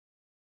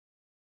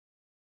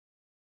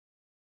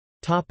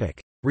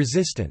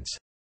 Resistance.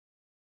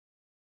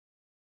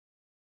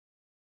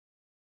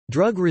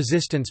 Drug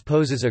resistance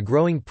poses a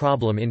growing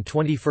problem in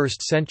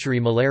 21st-century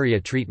malaria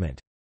treatment.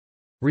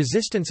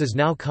 Resistance is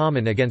now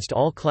common against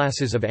all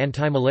classes of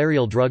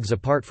antimalarial drugs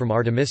apart from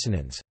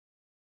artemisinins.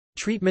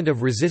 Treatment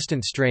of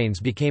resistant strains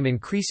became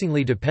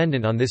increasingly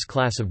dependent on this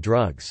class of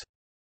drugs.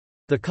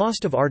 The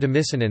cost of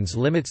artemisinins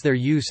limits their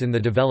use in the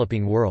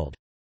developing world.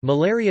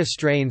 Malaria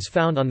strains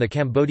found on the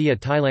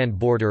Cambodia-Thailand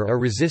border are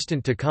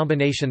resistant to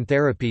combination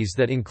therapies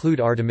that include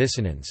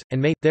artemisinins, and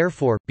may,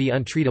 therefore, be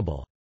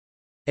untreatable.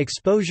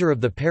 Exposure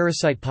of the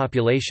parasite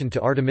population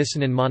to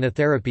artemisinin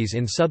monotherapies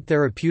in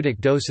subtherapeutic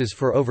doses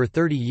for over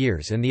 30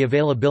 years and the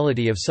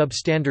availability of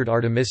substandard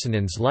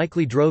artemisinins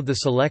likely drove the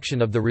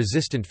selection of the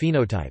resistant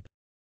phenotype.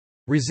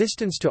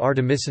 Resistance to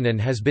artemisinin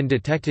has been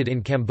detected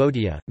in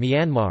Cambodia,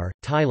 Myanmar,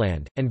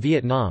 Thailand, and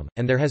Vietnam,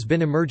 and there has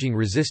been emerging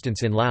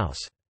resistance in Laos.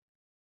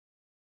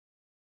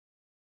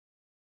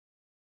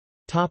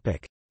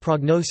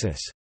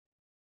 Prognosis.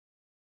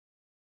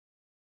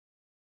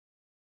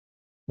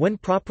 When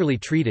properly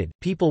treated,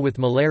 people with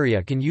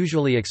malaria can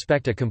usually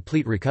expect a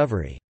complete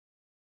recovery.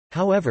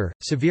 However,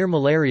 severe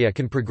malaria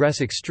can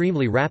progress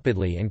extremely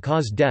rapidly and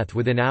cause death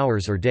within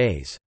hours or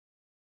days.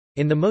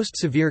 In the most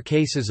severe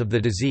cases of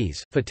the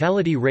disease,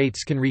 fatality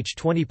rates can reach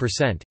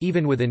 20%,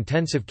 even with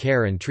intensive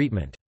care and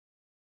treatment.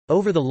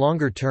 Over the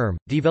longer term,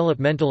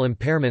 developmental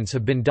impairments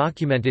have been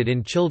documented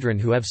in children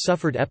who have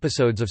suffered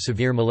episodes of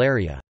severe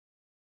malaria.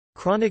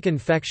 Chronic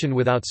infection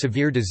without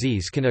severe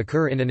disease can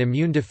occur in an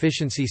immune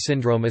deficiency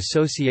syndrome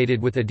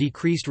associated with a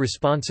decreased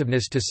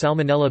responsiveness to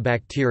Salmonella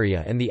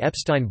bacteria and the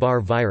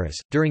Epstein-Barr virus.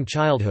 During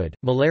childhood,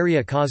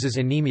 malaria causes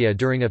anemia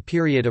during a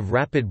period of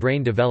rapid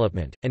brain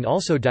development, and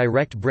also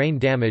direct brain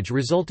damage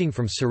resulting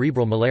from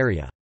cerebral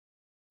malaria.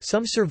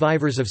 Some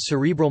survivors of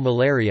cerebral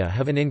malaria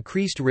have an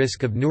increased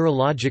risk of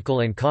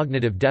neurological and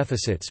cognitive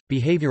deficits,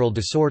 behavioral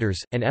disorders,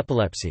 and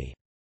epilepsy.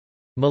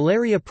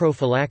 Malaria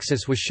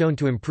prophylaxis was shown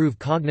to improve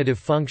cognitive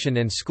function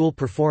and school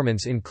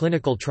performance in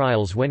clinical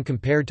trials when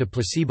compared to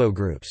placebo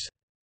groups.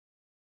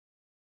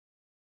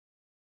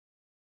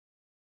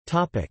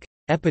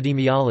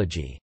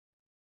 Epidemiology.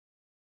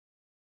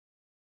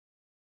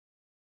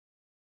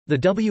 The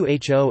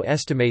WHO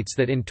estimates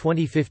that in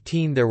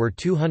 2015 there were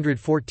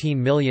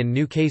 214 million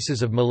new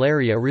cases of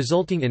malaria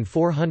resulting in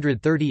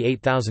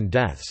 438,000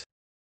 deaths.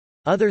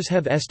 Others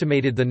have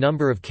estimated the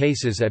number of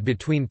cases at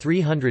between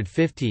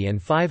 350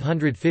 and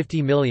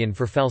 550 million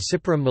for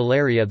falciparum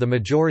malaria. The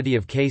majority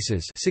of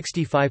cases,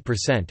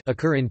 65%,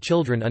 occur in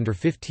children under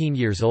 15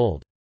 years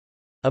old.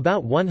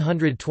 About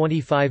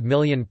 125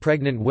 million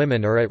pregnant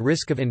women are at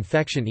risk of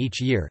infection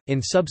each year. In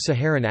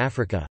sub-Saharan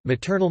Africa,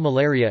 maternal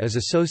malaria is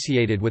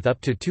associated with up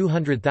to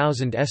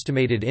 200,000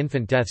 estimated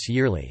infant deaths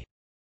yearly.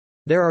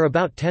 There are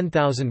about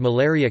 10,000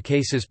 malaria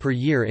cases per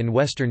year in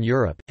Western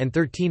Europe, and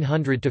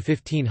 1,300 to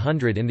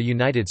 1,500 in the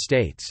United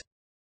States.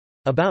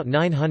 About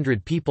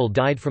 900 people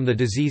died from the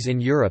disease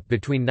in Europe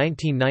between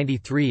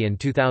 1993 and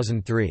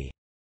 2003.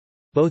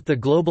 Both the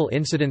global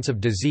incidence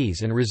of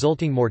disease and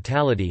resulting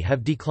mortality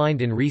have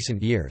declined in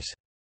recent years.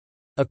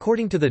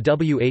 According to the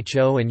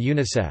WHO and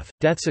UNICEF,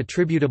 deaths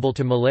attributable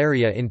to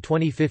malaria in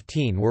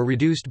 2015 were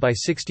reduced by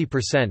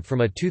 60% from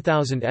a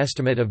 2000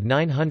 estimate of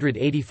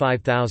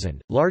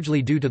 985,000,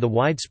 largely due to the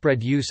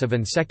widespread use of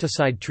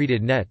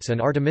insecticide-treated nets and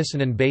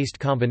artemisinin-based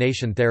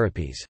combination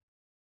therapies.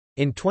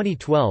 In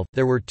 2012,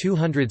 there were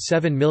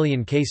 207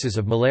 million cases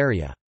of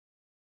malaria.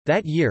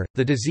 That year,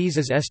 the disease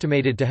is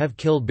estimated to have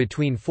killed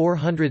between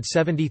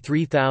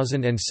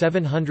 473,000 and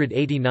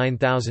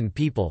 789,000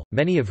 people,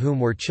 many of whom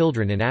were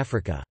children in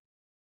Africa.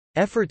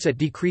 Efforts at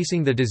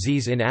decreasing the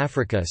disease in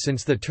Africa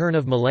since the turn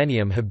of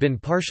millennium have been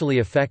partially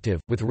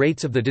effective, with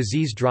rates of the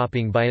disease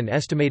dropping by an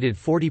estimated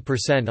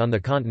 40% on the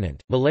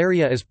continent.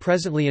 Malaria is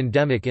presently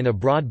endemic in a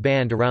broad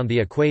band around the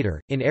equator,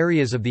 in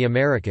areas of the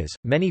Americas,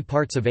 many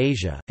parts of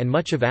Asia, and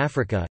much of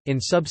Africa. In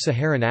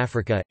sub-Saharan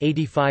Africa,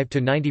 85 to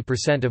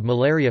 90% of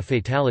malaria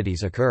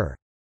fatalities occur.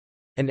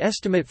 An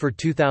estimate for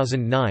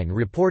 2009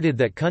 reported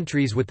that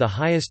countries with the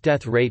highest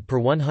death rate per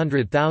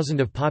 100,000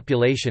 of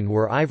population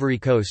were Ivory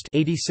Coast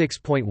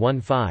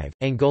 86.15,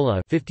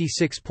 Angola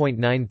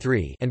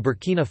 56.93, and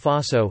Burkina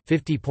Faso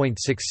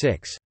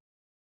 50.66.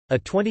 A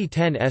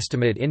 2010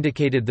 estimate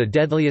indicated the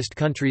deadliest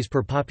countries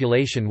per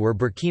population were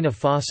Burkina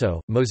Faso,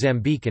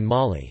 Mozambique and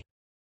Mali.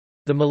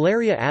 The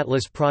Malaria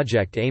Atlas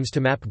project aims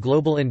to map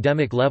global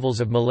endemic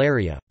levels of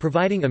malaria,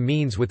 providing a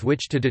means with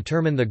which to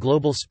determine the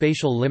global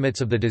spatial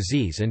limits of the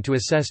disease and to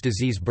assess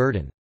disease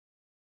burden.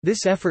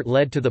 This effort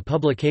led to the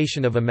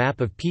publication of a map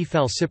of P.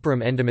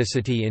 falciparum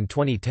endemicity in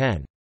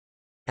 2010.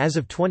 As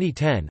of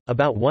 2010,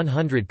 about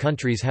 100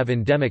 countries have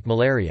endemic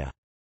malaria.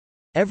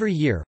 Every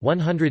year,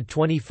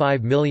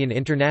 125 million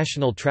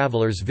international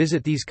travelers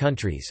visit these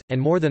countries, and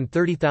more than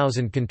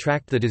 30,000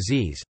 contract the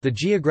disease. The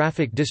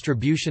geographic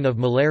distribution of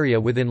malaria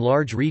within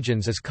large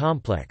regions is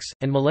complex,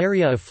 and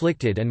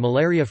malaria-afflicted and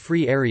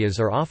malaria-free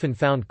areas are often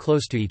found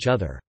close to each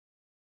other.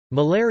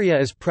 Malaria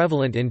is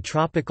prevalent in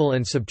tropical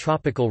and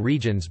subtropical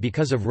regions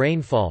because of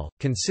rainfall,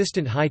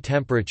 consistent high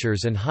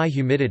temperatures and high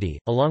humidity,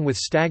 along with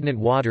stagnant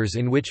waters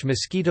in which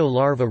mosquito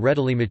larvae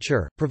readily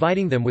mature,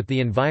 providing them with the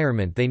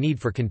environment they need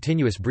for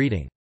continuous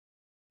breeding.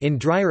 In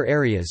drier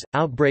areas,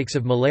 outbreaks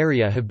of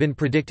malaria have been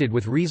predicted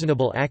with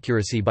reasonable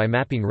accuracy by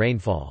mapping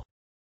rainfall.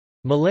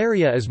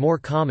 Malaria is more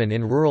common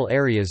in rural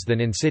areas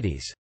than in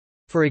cities.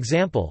 For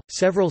example,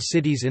 several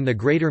cities in the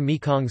Greater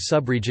Mekong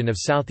subregion of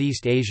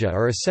Southeast Asia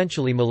are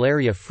essentially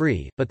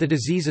malaria-free, but the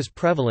disease is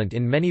prevalent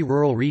in many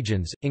rural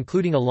regions,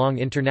 including along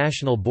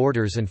international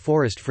borders and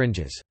forest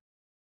fringes.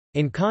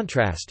 In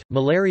contrast,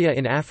 malaria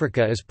in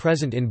Africa is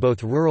present in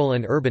both rural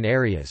and urban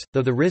areas,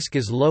 though the risk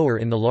is lower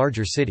in the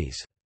larger cities.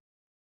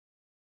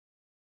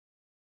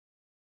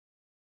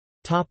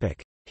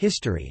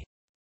 History.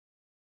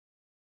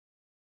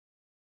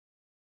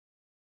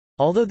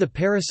 Although the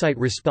parasite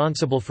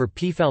responsible for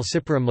P.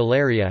 falciparum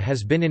malaria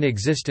has been in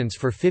existence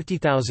for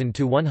 50,000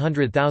 to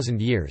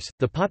 100,000 years,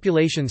 the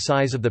population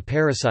size of the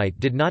parasite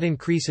did not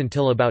increase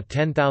until about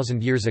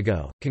 10,000 years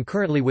ago,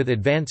 concurrently with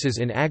advances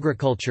in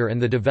agriculture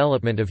and the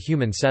development of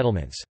human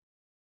settlements.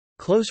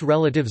 Close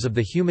relatives of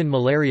the human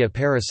malaria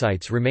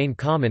parasites remain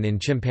common in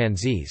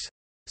chimpanzees.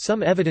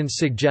 Some evidence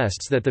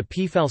suggests that the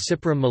P.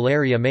 falciparum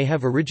malaria may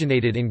have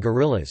originated in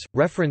gorillas.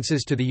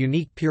 References to the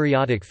unique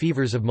periodic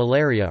fevers of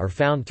malaria are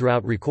found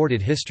throughout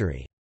recorded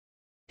history.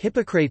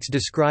 Hippocrates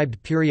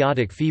described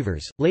periodic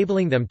fevers,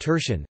 labeling them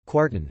tertian,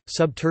 quartan,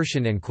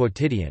 subtertian, and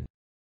quotidian.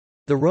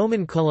 The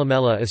Roman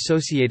columella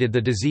associated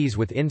the disease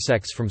with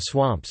insects from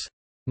swamps.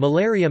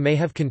 Malaria may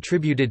have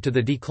contributed to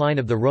the decline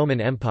of the Roman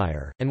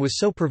Empire, and was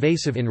so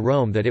pervasive in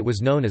Rome that it was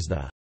known as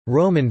the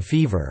Roman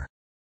fever.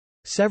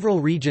 Several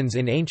regions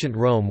in ancient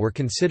Rome were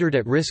considered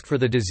at risk for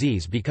the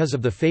disease because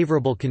of the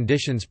favorable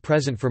conditions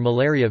present for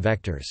malaria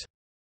vectors.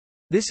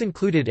 This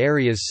included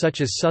areas such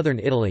as southern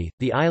Italy,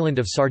 the island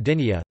of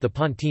Sardinia, the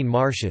Pontine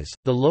marshes,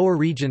 the lower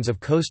regions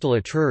of coastal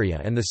Etruria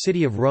and the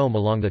city of Rome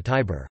along the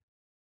Tiber.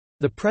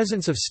 The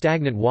presence of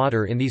stagnant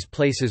water in these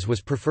places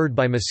was preferred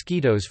by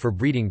mosquitoes for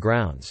breeding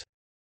grounds.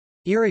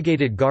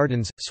 Irrigated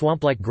gardens,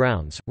 swamp-like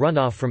grounds,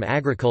 runoff from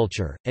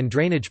agriculture, and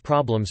drainage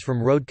problems from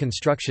road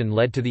construction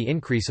led to the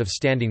increase of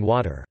standing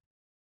water.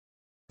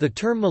 The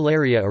term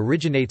malaria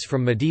originates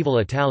from medieval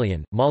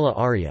Italian, mala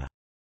aria,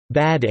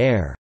 bad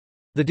air.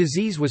 The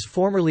disease was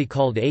formerly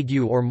called ague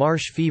or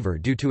marsh fever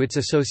due to its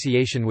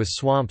association with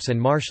swamps and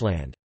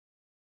marshland.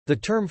 The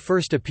term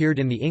first appeared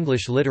in the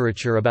English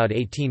literature about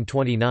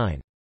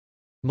 1829.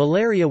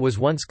 Malaria was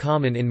once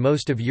common in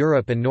most of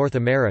Europe and North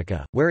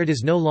America, where it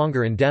is no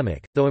longer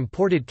endemic, though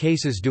imported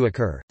cases do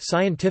occur.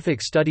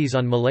 Scientific studies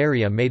on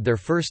malaria made their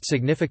first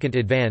significant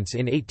advance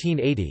in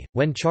 1880,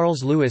 when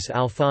Charles Louis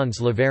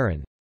Alphonse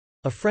Laveran,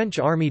 a French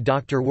army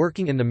doctor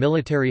working in the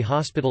military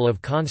hospital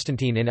of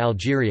Constantine in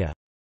Algeria,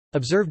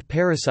 observed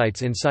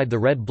parasites inside the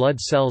red blood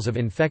cells of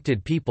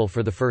infected people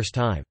for the first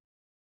time.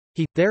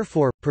 He,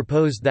 therefore,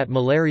 proposed that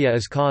malaria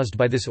is caused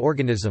by this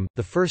organism,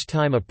 the first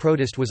time a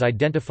protist was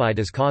identified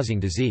as causing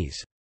disease.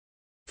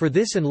 For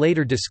this and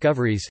later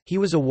discoveries, he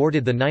was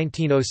awarded the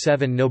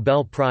 1907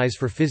 Nobel Prize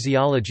for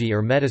Physiology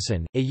or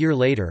Medicine. A year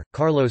later,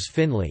 Carlos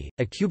Finley,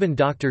 a Cuban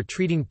doctor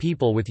treating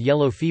people with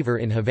yellow fever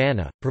in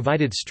Havana,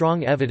 provided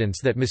strong evidence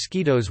that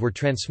mosquitoes were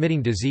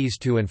transmitting disease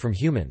to and from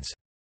humans.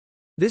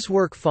 This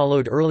work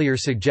followed earlier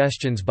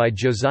suggestions by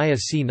Josiah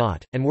C.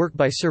 Nott, and work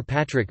by Sir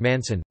Patrick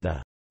Manson,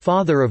 the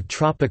father of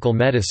tropical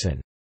medicine,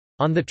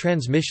 on the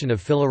transmission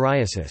of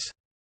filariasis.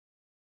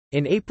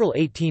 In April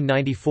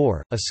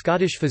 1894, a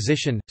Scottish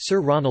physician, Sir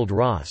Ronald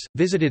Ross,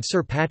 visited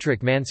Sir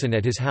Patrick Manson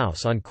at his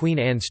house on Queen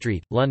Anne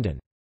Street, London.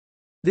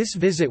 This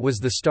visit was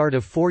the start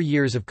of 4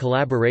 years of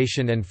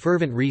collaboration and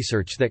fervent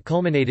research that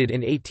culminated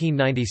in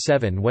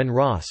 1897 when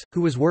Ross,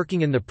 who was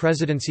working in the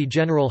Presidency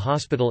General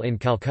Hospital in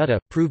Calcutta,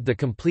 proved the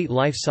complete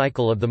life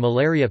cycle of the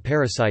malaria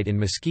parasite in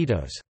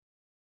mosquitoes.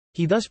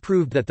 He thus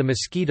proved that the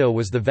mosquito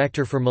was the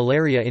vector for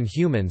malaria in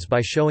humans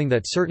by showing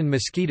that certain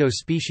mosquito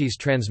species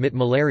transmit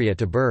malaria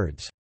to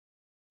birds.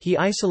 He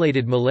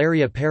isolated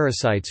malaria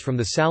parasites from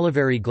the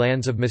salivary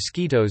glands of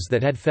mosquitoes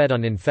that had fed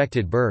on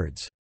infected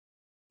birds.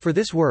 For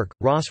this work,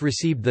 Ross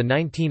received the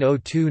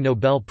 1902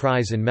 Nobel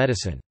Prize in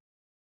Medicine.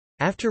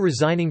 After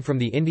resigning from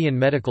the Indian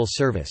Medical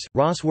Service,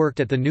 Ross worked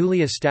at the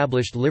newly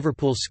established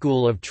Liverpool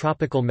School of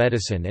Tropical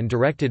Medicine and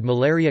directed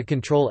malaria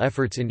control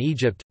efforts in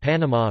Egypt,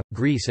 Panama,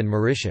 Greece and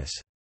Mauritius.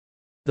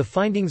 The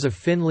findings of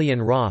Finlay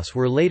and Ross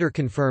were later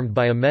confirmed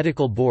by a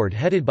medical board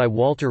headed by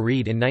Walter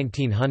Reed in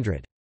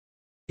 1900.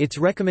 Its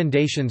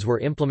recommendations were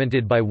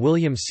implemented by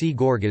William C.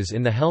 Gorgas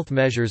in the health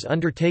measures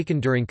undertaken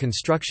during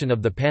construction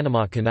of the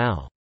Panama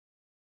Canal.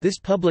 This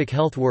public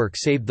health work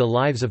saved the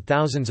lives of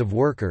thousands of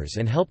workers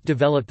and helped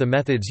develop the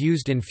methods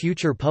used in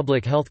future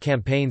public health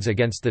campaigns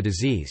against the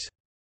disease.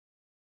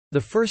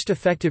 The first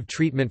effective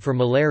treatment for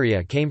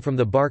malaria came from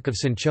the bark of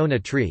cinchona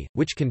tree,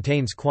 which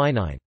contains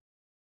quinine.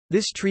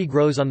 This tree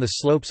grows on the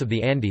slopes of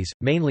the Andes,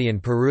 mainly in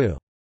Peru.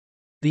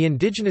 The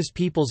indigenous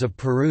peoples of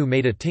Peru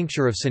made a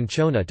tincture of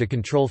cinchona to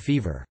control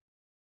fever.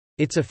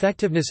 Its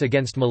effectiveness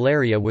against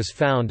malaria was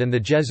found and the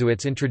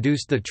Jesuits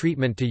introduced the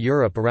treatment to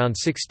Europe around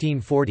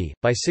 1640.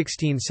 By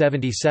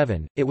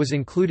 1677, it was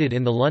included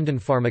in the London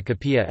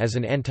Pharmacopoeia as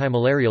an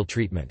antimalarial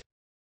treatment.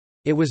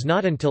 It was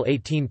not until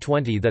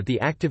 1820 that the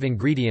active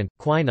ingredient,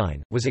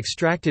 quinine, was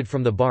extracted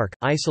from the bark,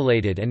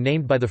 isolated and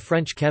named by the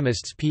French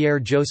chemists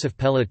Pierre-Joseph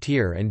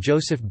Pelletier and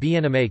Joseph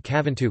Bien-Aimé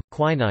Caventou.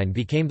 Quinine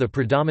became the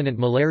predominant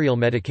malarial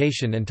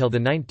medication until the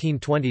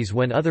 1920s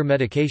when other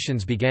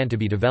medications began to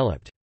be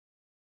developed.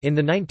 In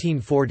the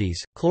 1940s,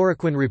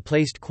 chloroquine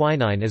replaced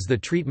quinine as the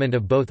treatment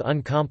of both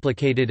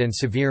uncomplicated and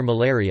severe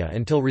malaria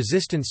until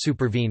resistance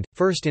supervened,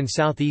 first in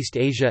Southeast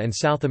Asia and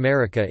South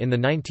America in the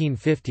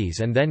 1950s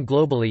and then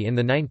globally in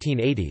the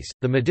 1980s.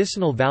 The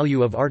medicinal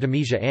value of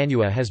Artemisia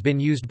annua has been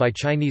used by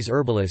Chinese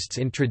herbalists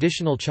in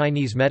traditional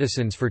Chinese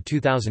medicines for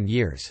 2,000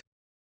 years.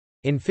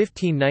 In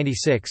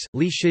 1596,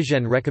 Li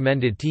Shizhen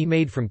recommended tea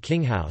made from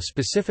qinghao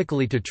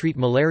specifically to treat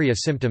malaria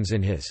symptoms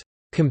in his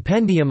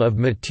Compendium of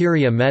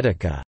Materia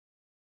Medica.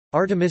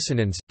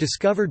 Artemisinins,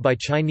 discovered by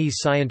Chinese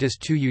scientist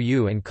Tu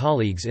Yuyu and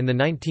colleagues in the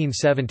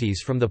 1970s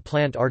from the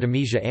plant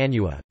Artemisia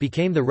annua,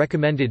 became the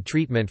recommended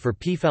treatment for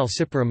P.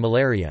 falciparum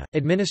malaria,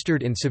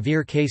 administered in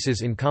severe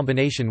cases in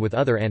combination with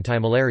other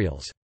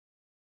antimalarials.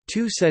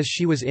 Tu says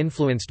she was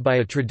influenced by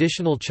a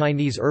traditional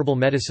Chinese herbal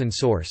medicine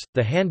source,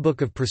 the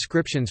Handbook of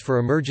Prescriptions for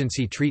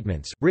Emergency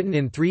Treatments, written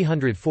in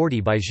 340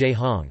 by Zhe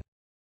Hong.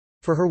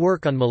 For her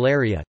work on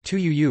malaria, Tu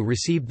Yuyu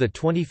received the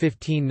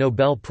 2015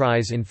 Nobel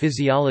Prize in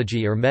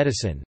Physiology or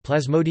Medicine.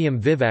 Plasmodium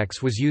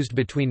vivax was used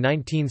between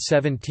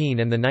 1917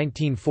 and the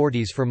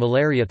 1940s for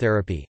malaria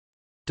therapy,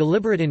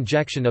 deliberate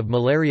injection of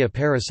malaria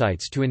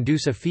parasites to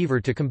induce a fever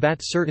to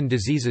combat certain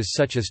diseases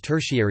such as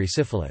tertiary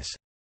syphilis.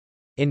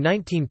 In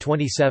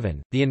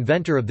 1927, the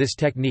inventor of this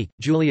technique,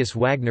 Julius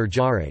Wagner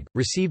Jauregg,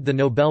 received the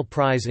Nobel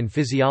Prize in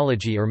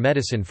Physiology or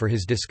Medicine for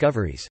his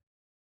discoveries.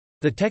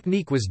 The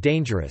technique was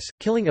dangerous,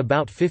 killing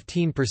about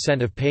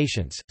 15% of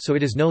patients, so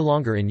it is no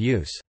longer in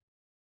use.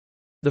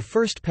 The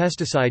first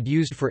pesticide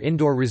used for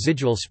indoor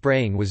residual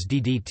spraying was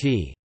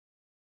DDT.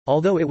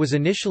 Although it was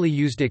initially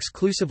used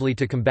exclusively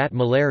to combat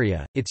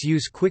malaria, its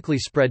use quickly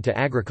spread to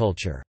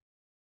agriculture.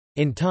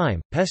 In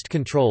time, pest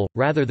control,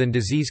 rather than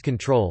disease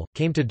control,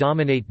 came to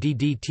dominate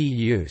DDT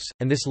use,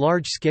 and this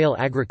large-scale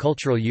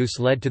agricultural use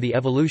led to the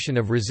evolution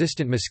of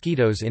resistant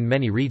mosquitoes in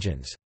many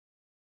regions.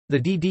 The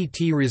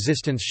DDT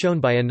resistance shown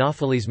by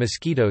Anopheles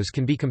mosquitoes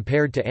can be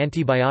compared to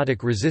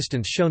antibiotic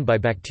resistance shown by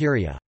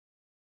bacteria.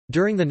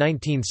 During the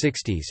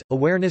 1960s,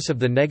 awareness of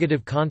the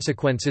negative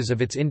consequences of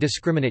its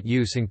indiscriminate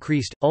use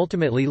increased,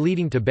 ultimately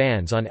leading to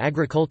bans on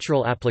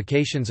agricultural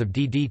applications of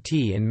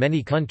DDT in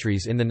many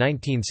countries in the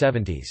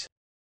 1970s.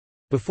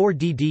 Before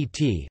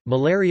DDT,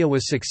 malaria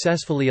was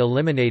successfully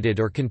eliminated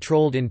or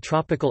controlled in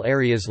tropical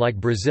areas like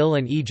Brazil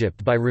and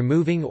Egypt by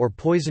removing or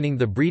poisoning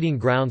the breeding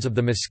grounds of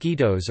the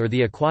mosquitoes or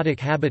the aquatic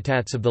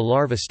habitats of the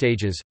larva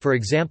stages, for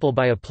example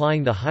by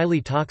applying the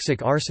highly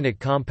toxic arsenic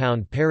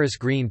compound Paris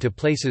green to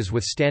places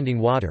with standing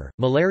water.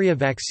 Malaria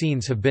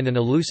vaccines have been an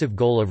elusive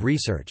goal of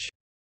research.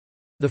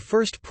 The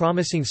first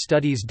promising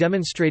studies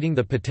demonstrating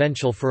the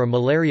potential for a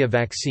malaria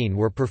vaccine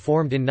were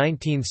performed in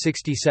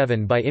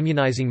 1967 by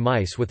immunizing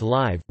mice with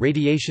live,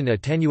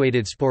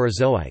 radiation-attenuated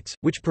sporozoites,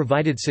 which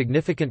provided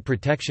significant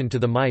protection to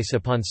the mice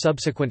upon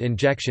subsequent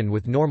injection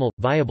with normal,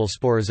 viable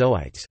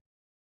sporozoites.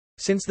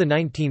 Since the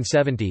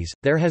 1970s,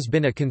 there has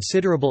been a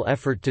considerable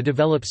effort to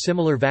develop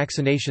similar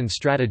vaccination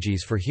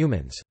strategies for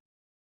humans.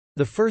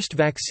 The first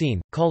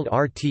vaccine, called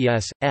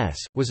RTS-S,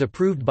 was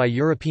approved by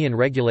European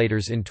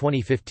regulators in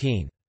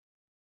 2015.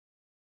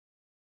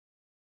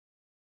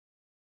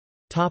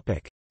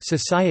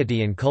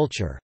 Society and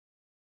culture.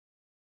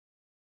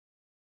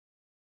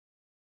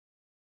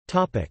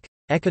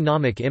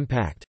 Economic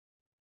impact.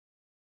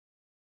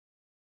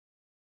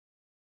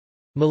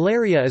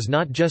 Malaria is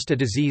not just a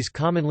disease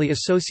commonly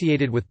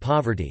associated with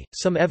poverty,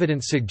 some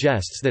evidence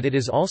suggests that it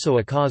is also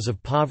a cause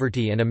of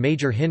poverty and a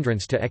major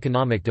hindrance to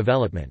economic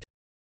development.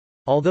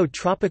 Although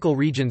tropical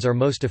regions are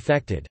most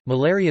affected,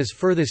 malaria's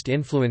furthest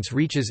influence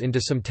reaches into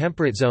some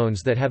temperate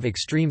zones that have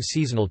extreme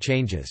seasonal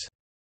changes.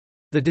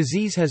 The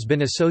disease has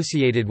been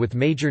associated with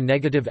major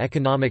negative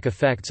economic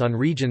effects on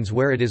regions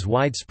where it is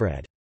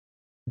widespread.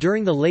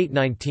 During the late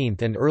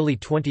 19th and early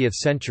 20th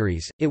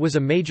centuries, it was a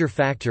major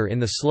factor in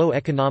the slow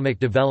economic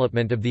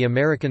development of the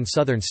American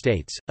southern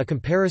states. A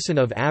comparison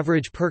of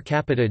average per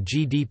capita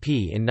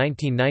GDP in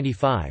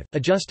 1995,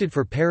 adjusted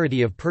for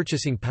parity of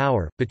purchasing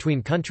power,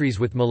 between countries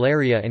with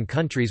malaria and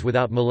countries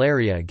without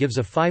malaria gives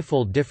a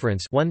fivefold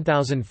difference: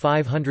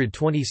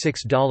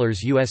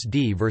 $1,526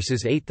 USD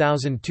versus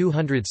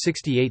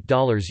 $8,268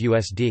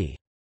 USD.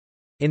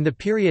 In the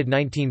period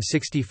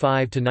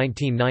 1965 to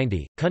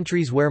 1990,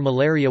 countries where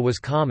malaria was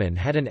common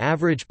had an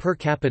average per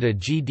capita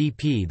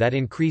GDP that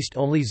increased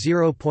only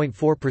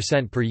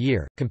 0.4% per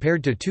year,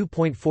 compared to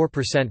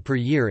 2.4% per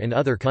year in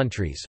other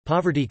countries.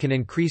 Poverty can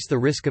increase the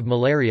risk of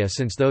malaria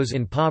since those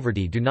in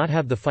poverty do not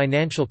have the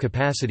financial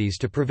capacities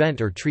to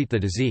prevent or treat the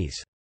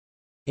disease.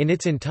 In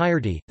its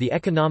entirety, the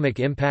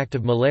economic impact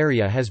of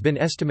malaria has been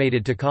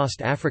estimated to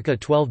cost Africa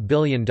 $12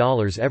 billion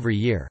every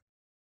year.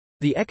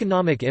 The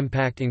economic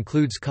impact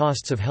includes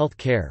costs of health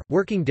care,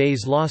 working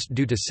days lost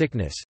due to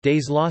sickness,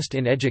 days lost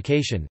in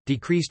education,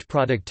 decreased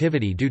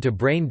productivity due to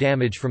brain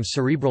damage from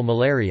cerebral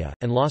malaria,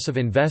 and loss of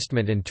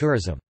investment in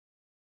tourism.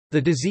 The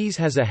disease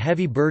has a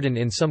heavy burden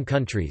in some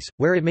countries,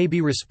 where it may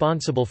be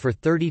responsible for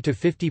 30 to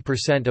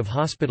 50% of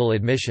hospital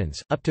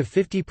admissions, up to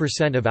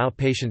 50% of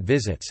outpatient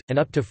visits, and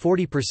up to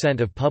 40%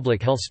 of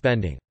public health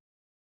spending.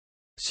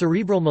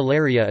 Cerebral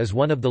malaria is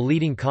one of the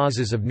leading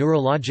causes of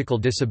neurological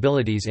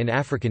disabilities in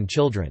African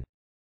children.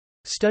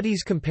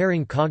 Studies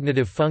comparing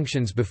cognitive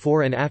functions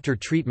before and after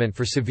treatment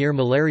for severe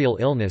malarial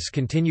illness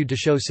continued to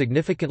show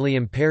significantly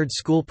impaired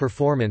school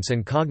performance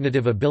and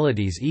cognitive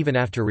abilities even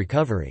after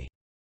recovery.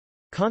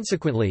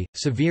 Consequently,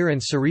 severe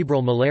and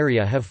cerebral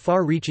malaria have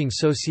far-reaching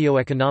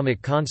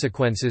socio-economic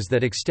consequences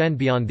that extend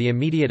beyond the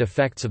immediate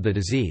effects of the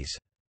disease.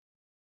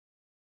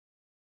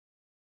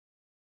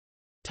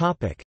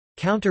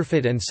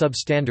 Counterfeit and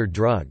substandard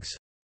drugs.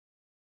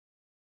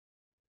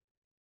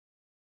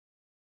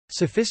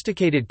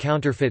 Sophisticated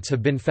counterfeits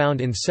have been found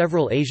in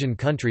several Asian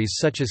countries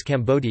such as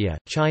Cambodia,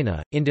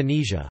 China,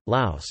 Indonesia,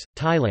 Laos,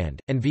 Thailand,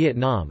 and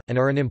Vietnam, and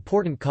are an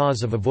important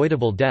cause of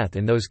avoidable death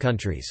in those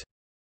countries.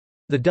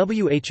 The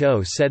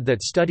WHO said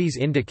that studies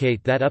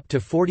indicate that up to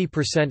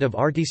 40% of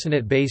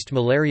artesunate-based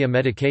malaria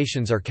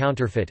medications are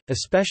counterfeit,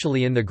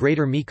 especially in the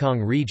Greater Mekong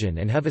region,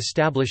 and have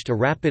established a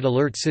rapid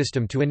alert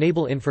system to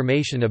enable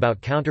information about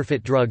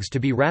counterfeit drugs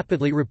to be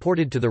rapidly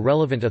reported to the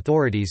relevant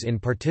authorities in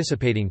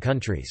participating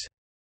countries.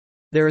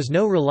 There is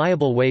no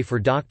reliable way for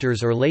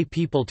doctors or lay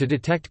people to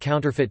detect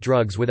counterfeit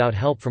drugs without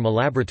help from a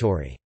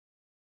laboratory.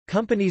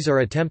 Companies are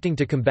attempting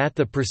to combat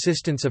the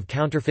persistence of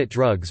counterfeit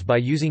drugs by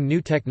using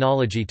new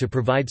technology to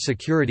provide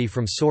security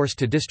from source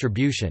to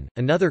distribution.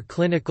 Another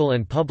clinical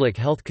and public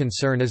health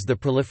concern is the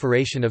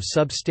proliferation of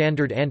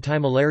substandard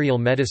antimalarial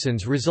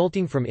medicines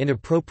resulting from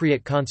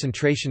inappropriate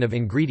concentration of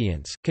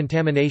ingredients,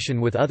 contamination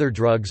with other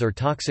drugs or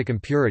toxic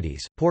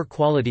impurities, poor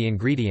quality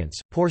ingredients,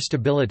 poor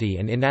stability,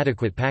 and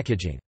inadequate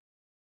packaging.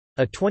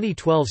 A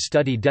 2012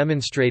 study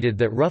demonstrated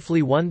that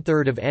roughly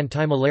one-third of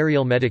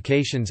antimalarial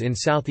medications in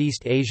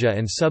Southeast Asia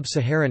and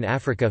Sub-Saharan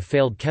Africa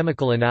failed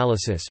chemical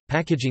analysis,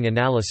 packaging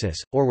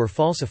analysis, or were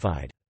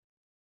falsified.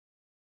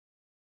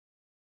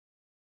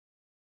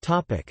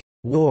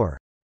 War.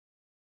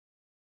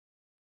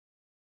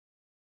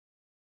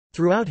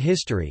 Throughout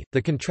history,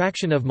 the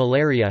contraction of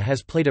malaria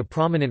has played a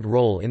prominent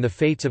role in the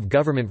fates of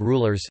government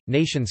rulers,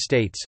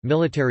 nation-states,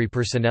 military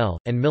personnel,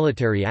 and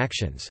military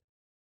actions.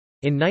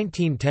 In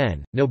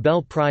 1910,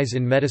 Nobel Prize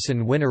in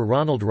Medicine winner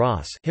Ronald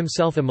Ross,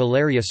 himself a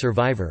malaria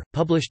survivor,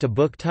 published a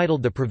book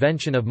titled The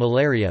Prevention of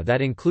Malaria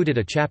that included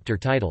a chapter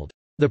titled,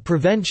 The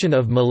Prevention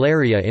of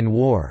Malaria in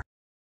War.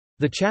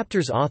 The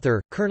chapter's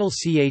author, Colonel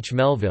C. H.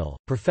 Melville,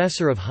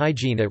 professor of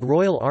hygiene at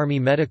Royal Army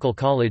Medical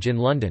College in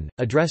London,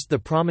 addressed the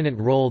prominent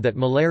role that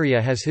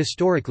malaria has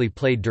historically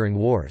played during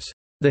wars.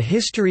 The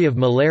history of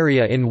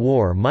malaria in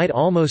war might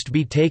almost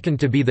be taken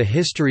to be the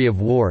history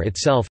of war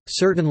itself,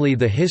 certainly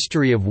the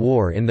history of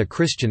war in the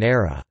Christian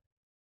era.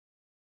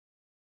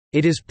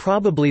 It is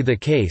probably the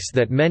case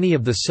that many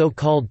of the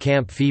so-called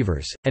camp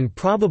fevers, and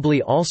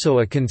probably also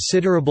a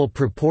considerable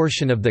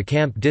proportion of the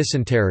camp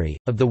dysentery,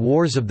 of the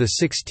wars of the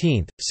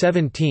 16th,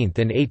 17th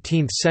and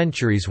 18th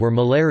centuries were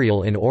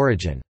malarial in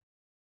origin.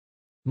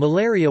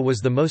 Malaria was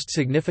the most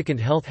significant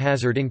health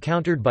hazard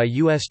encountered by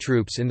U.S.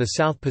 troops in the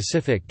South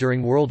Pacific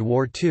during World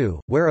War II,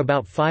 where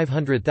about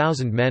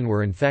 500,000 men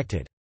were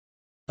infected.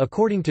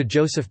 According to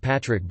Joseph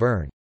Patrick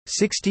Byrne,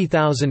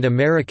 60,000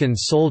 American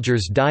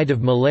soldiers died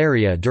of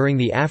malaria during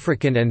the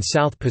African and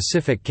South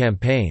Pacific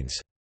campaigns.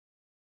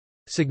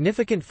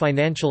 Significant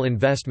financial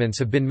investments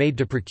have been made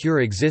to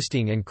procure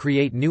existing and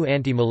create new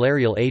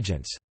anti-malarial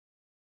agents.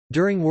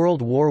 During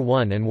World War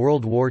I and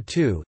World War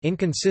II,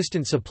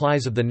 inconsistent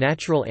supplies of the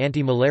natural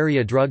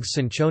anti-malaria drugs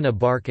cinchona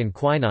bark and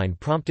quinine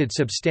prompted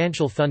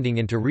substantial funding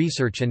into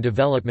research and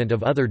development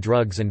of other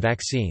drugs and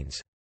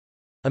vaccines.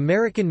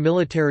 American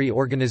military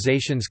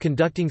organizations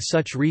conducting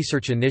such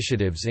research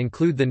initiatives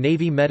include the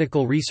Navy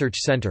Medical Research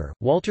Center,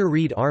 Walter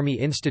Reed Army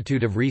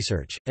Institute of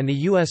Research, and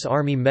the U.S.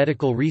 Army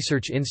Medical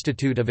Research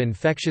Institute of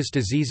Infectious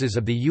Diseases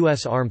of the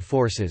U.S. Armed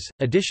Forces.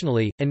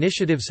 Additionally,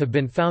 initiatives have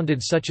been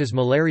founded such as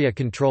Malaria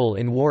Control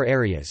in War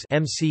Areas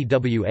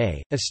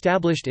 (MCWA),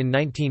 established in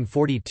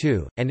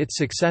 1942, and its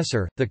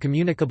successor, the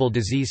Communicable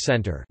Disease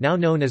Center, now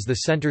known as the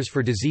Centers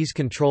for Disease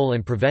Control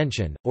and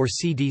Prevention, or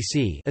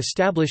CDC,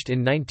 established in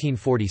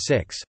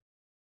 1946.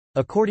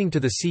 According to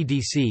the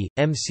CDC,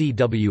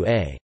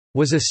 MCWA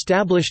was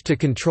established to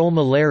control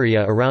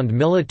malaria around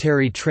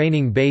military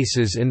training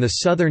bases in the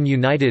southern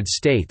United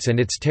States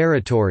and its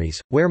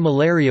territories, where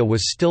malaria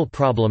was still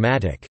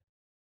problematic.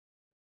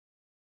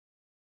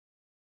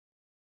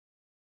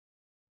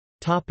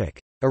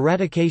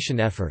 Eradication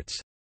efforts.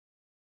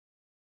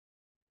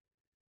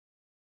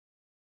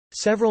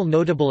 Several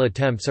notable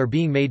attempts are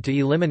being made to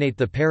eliminate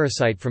the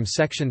parasite from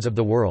sections of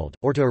the world,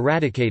 or to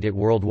eradicate it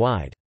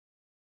worldwide.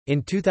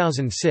 In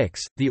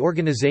 2006, the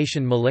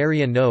organization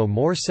Malaria No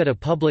More set a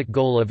public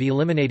goal of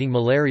eliminating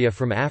malaria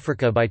from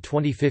Africa by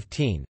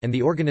 2015, and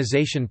the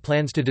organization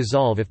plans to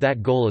dissolve if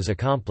that goal is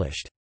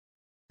accomplished.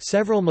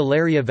 Several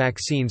malaria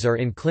vaccines are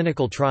in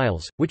clinical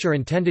trials, which are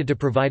intended to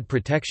provide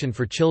protection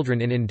for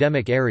children in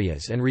endemic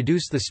areas and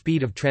reduce the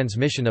speed of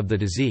transmission of the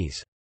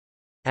disease.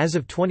 As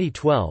of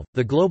 2012,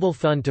 the Global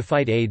Fund to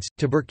Fight AIDS,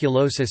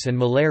 Tuberculosis and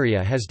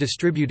Malaria has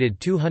distributed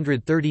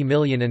 230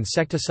 million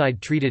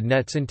insecticide-treated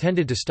nets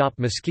intended to stop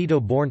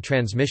mosquito-borne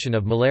transmission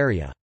of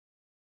malaria.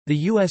 The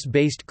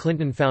U.S.-based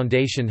Clinton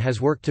Foundation has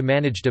worked to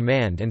manage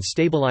demand and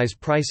stabilize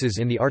prices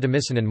in the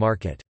artemisinin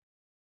market.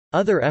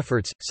 Other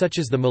efforts, such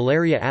as the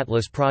Malaria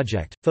Atlas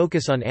Project,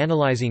 focus on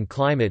analyzing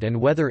climate and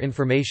weather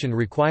information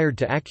required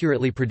to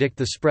accurately predict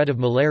the spread of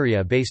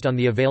malaria based on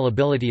the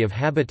availability of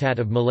habitat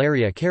of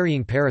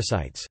malaria-carrying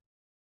parasites.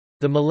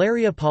 The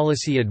Malaria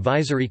Policy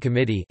Advisory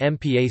Committee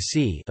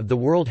 (MPAC) of the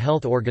World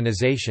Health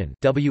Organization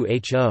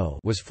 (WHO)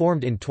 was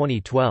formed in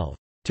 2012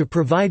 to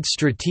provide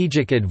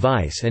strategic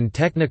advice and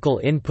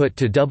technical input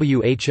to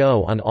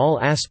WHO on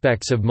all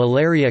aspects of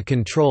malaria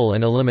control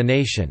and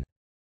elimination.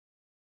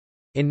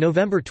 In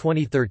November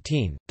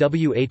 2013,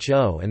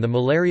 WHO and the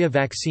Malaria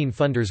Vaccine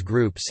Funders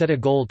Group set a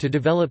goal to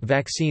develop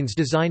vaccines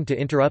designed to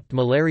interrupt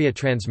malaria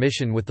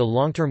transmission with the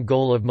long-term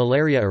goal of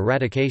malaria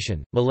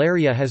eradication.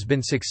 Malaria has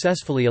been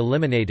successfully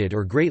eliminated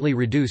or greatly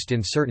reduced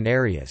in certain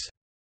areas.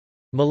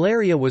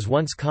 Malaria was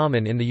once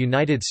common in the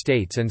United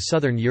States and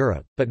southern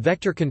Europe, but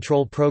vector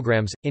control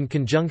programs, in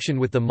conjunction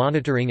with the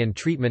monitoring and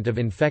treatment of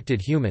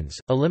infected humans,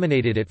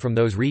 eliminated it from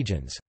those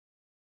regions.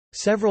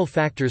 Several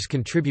factors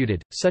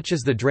contributed, such as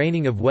the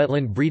draining of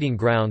wetland breeding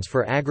grounds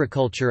for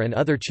agriculture and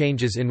other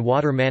changes in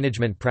water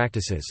management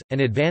practices,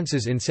 and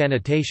advances in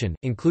sanitation,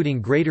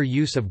 including greater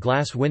use of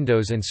glass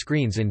windows and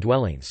screens in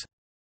dwellings.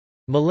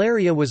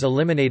 Malaria was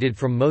eliminated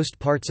from most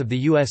parts of the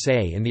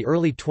USA in the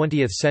early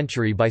 20th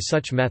century by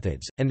such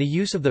methods, and the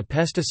use of the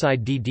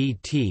pesticide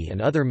DDT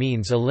and other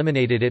means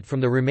eliminated it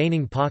from the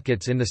remaining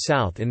pockets in the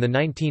South in the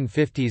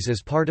 1950s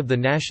as part of the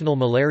National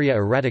Malaria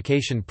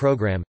Eradication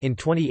Program. In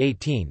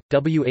 2018,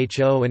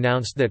 WHO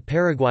announced that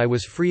Paraguay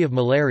was free of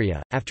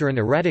malaria, after an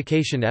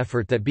eradication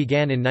effort that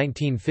began in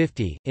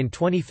 1950. In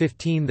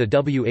 2015, the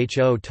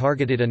WHO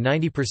targeted a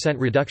 90%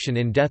 reduction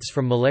in deaths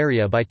from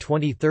malaria by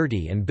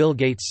 2030, and Bill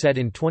Gates said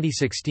in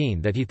 2016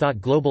 that he thought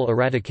global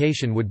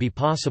eradication would be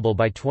possible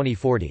by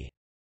 2040.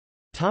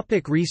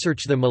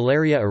 Research. The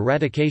Malaria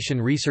Eradication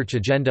Research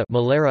Agenda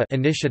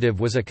initiative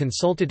was a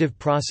consultative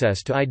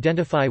process to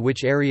identify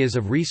which areas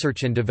of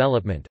research and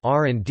development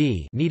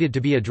 (R&D) needed to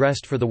be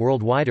addressed for the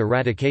worldwide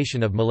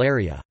eradication of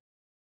malaria.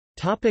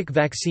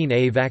 Vaccine.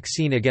 A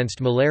vaccine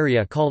against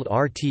malaria called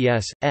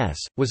RTS-S,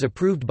 was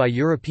approved by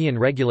European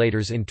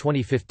regulators in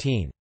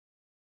 2015.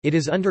 It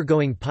is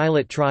undergoing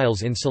pilot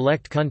trials in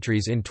select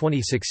countries in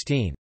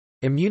 2016.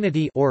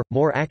 Immunity or,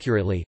 more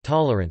accurately,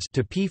 tolerance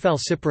to P.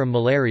 falciparum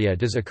malaria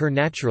does occur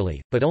naturally,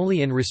 but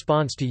only in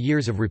response to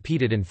years of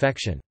repeated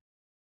infection.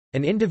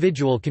 An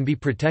individual can be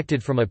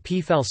protected from a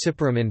P.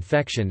 falciparum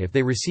infection if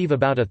they receive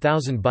about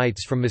 1,000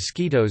 bites from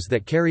mosquitoes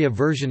that carry a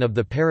version of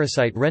the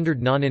parasite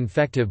rendered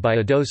non-infective by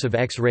a dose of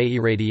X-ray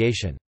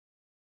irradiation.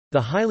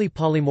 The highly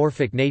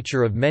polymorphic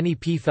nature of many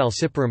P.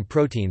 falciparum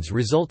proteins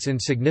results in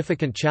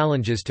significant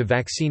challenges to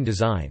vaccine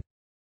design.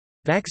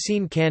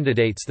 Vaccine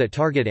candidates that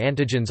target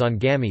antigens on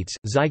gametes,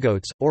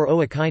 zygotes, or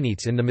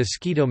ookinetes in the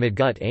mosquito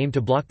midgut aim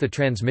to block the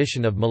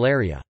transmission of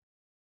malaria.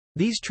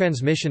 These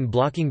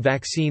transmission-blocking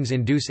vaccines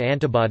induce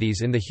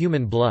antibodies in the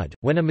human blood.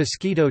 When a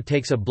mosquito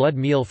takes a blood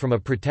meal from a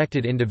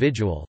protected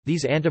individual,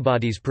 these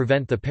antibodies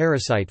prevent the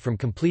parasite from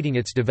completing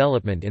its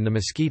development in the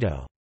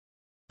mosquito.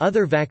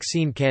 Other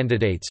vaccine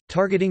candidates,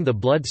 targeting the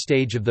blood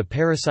stage of the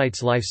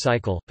parasite's life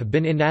cycle, have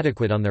been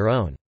inadequate on their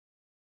own.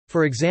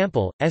 For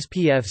example,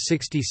 SPF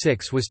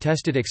 66 was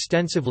tested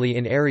extensively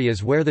in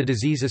areas where the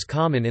disease is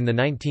common in the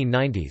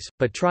 1990s,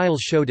 but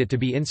trials showed it to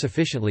be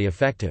insufficiently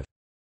effective.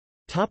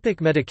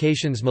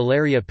 Medications.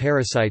 Malaria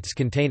parasites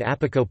contain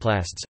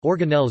apicoplasts,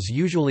 organelles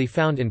usually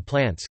found in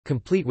plants,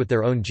 complete with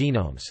their own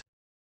genomes.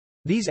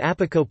 These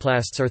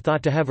apicoplasts are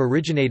thought to have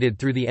originated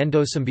through the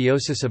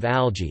endosymbiosis of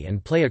algae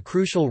and play a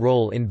crucial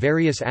role in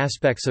various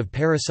aspects of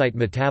parasite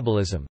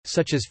metabolism,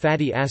 such as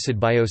fatty acid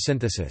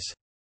biosynthesis.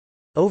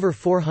 Over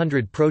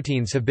 400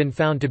 proteins have been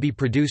found to be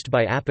produced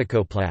by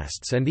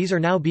apicoplasts, and these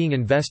are now being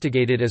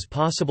investigated as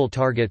possible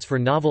targets for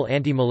novel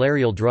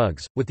anti-malarial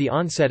drugs. With the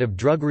onset of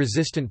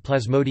drug-resistant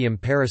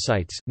Plasmodium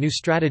parasites, new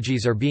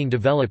strategies are being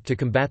developed to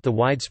combat the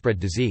widespread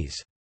disease.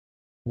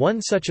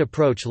 One such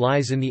approach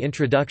lies in the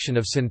introduction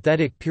of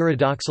synthetic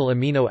pyridoxal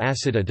amino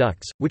acid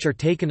adducts, which are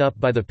taken up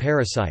by the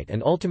parasite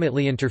and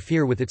ultimately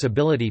interfere with its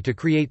ability to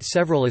create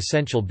several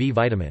essential B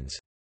vitamins.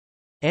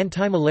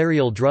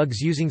 Antimalarial drugs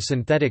using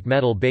synthetic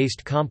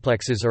metal-based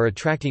complexes are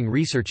attracting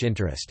research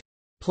interest.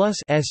 Plus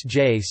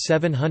SJ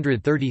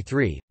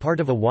 733, part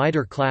of a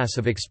wider class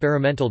of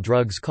experimental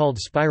drugs called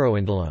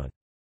spiroindolone.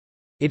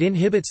 It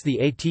inhibits the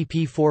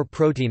ATP4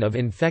 protein of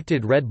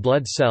infected red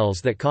blood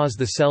cells that cause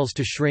the cells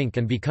to shrink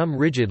and become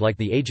rigid like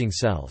the aging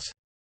cells.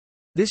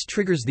 This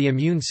triggers the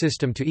immune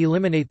system to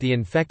eliminate the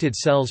infected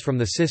cells from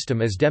the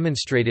system, as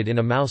demonstrated in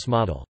a mouse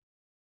model.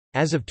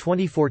 As of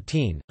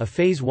 2014, a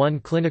Phase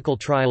 1 clinical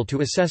trial to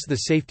assess the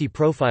safety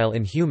profile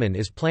in human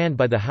is planned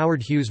by the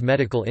Howard Hughes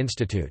Medical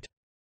Institute.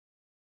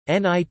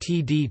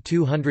 NITD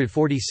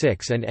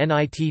 246 and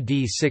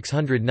NITD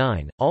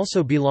 609,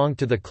 also belong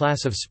to the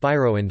class of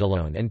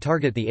spiroindolone and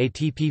target the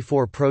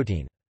ATP4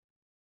 protein.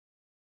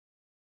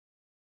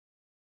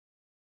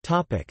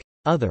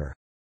 Other.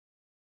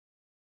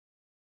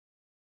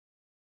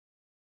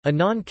 A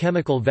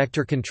non-chemical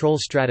vector control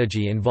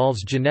strategy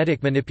involves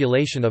genetic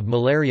manipulation of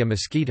malaria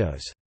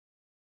mosquitoes.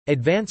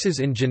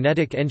 Advances in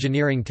genetic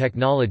engineering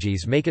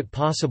technologies make it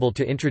possible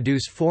to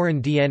introduce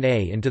foreign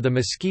DNA into the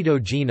mosquito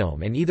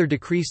genome and either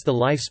decrease the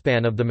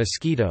lifespan of the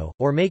mosquito,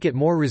 or make it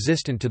more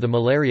resistant to the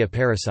malaria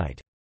parasite.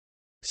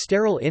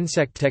 Sterile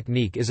insect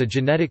technique is a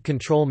genetic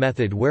control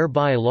method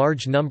whereby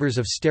large numbers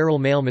of sterile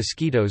male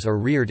mosquitoes are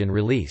reared and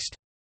released.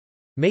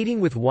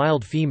 Mating with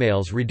wild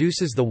females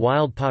reduces the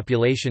wild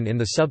population in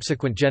the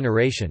subsequent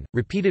generation.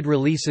 Repeated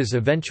releases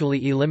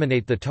eventually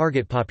eliminate the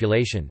target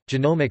population.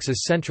 Genomics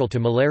is central to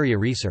malaria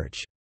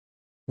research.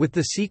 With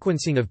the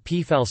sequencing of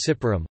P.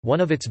 falciparum,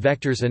 one of its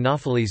vectors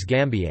Anopheles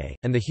gambiae,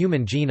 and the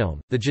human genome,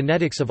 the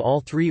genetics of all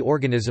three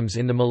organisms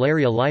in the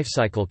malaria life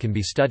cycle can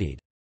be studied.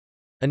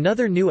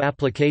 Another new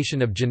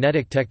application of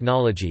genetic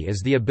technology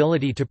is the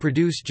ability to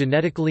produce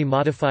genetically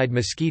modified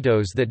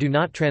mosquitoes that do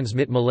not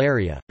transmit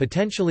malaria,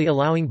 potentially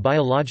allowing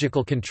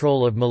biological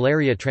control of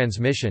malaria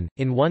transmission.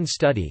 In one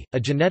study,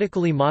 a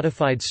genetically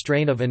modified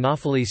strain of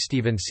Anopheles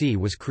stevensii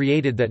was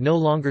created that no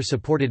longer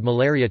supported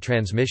malaria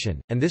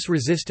transmission, and this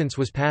resistance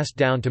was passed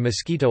down to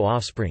mosquito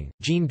offspring.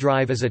 Gene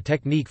drive is a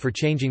technique for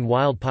changing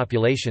wild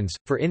populations,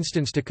 for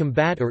instance to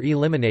combat or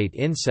eliminate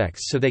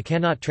insects so they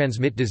cannot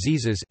transmit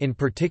diseases, in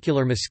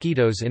particular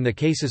mosquitoes in the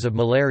cases of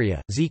malaria,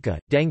 Zika,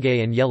 dengue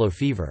and yellow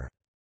fever.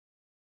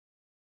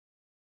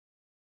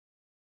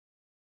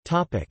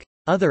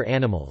 Other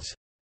animals.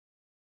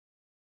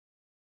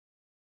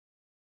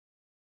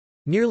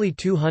 Nearly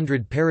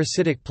 200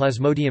 parasitic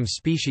Plasmodium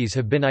species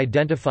have been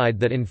identified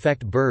that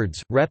infect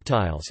birds,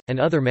 reptiles, and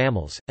other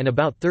mammals, and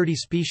about 30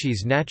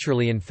 species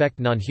naturally infect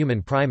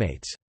non-human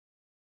primates.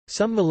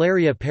 Some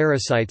malaria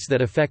parasites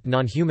that affect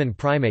non-human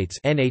primates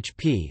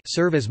 (NHP)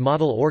 serve as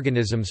model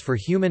organisms for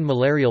human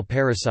malarial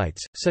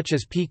parasites, such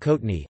as P.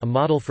 coatney, a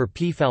model for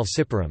P.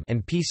 falciparum,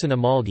 and P.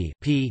 cynomolgi,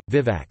 P.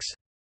 vivax.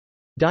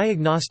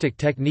 Diagnostic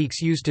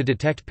techniques used to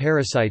detect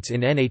parasites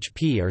in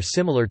NHP are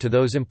similar to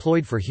those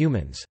employed for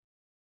humans.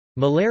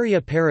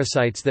 Malaria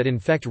parasites that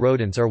infect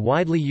rodents are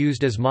widely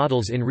used as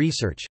models in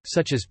research,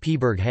 such as P.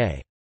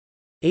 burghae.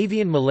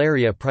 Avian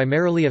malaria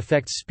primarily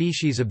affects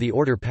species of the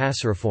order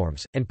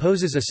Passeriformes, and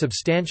poses a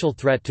substantial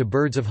threat to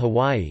birds of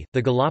Hawaii,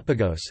 the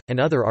Galapagos, and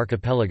other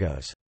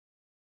archipelagos.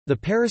 The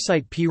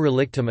parasite P.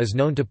 relictum is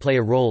known to play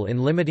a role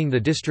in limiting the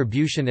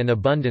distribution and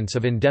abundance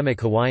of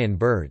endemic Hawaiian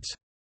birds.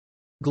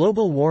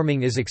 Global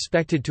warming is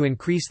expected to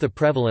increase the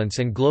prevalence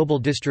and global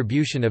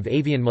distribution of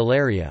avian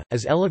malaria,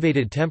 as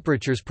elevated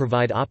temperatures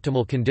provide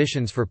optimal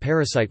conditions for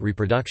parasite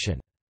reproduction.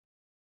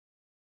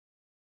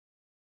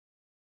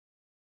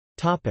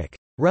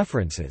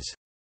 References.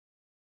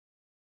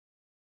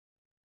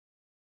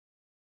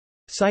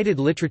 Cited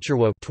literature.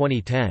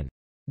 2010.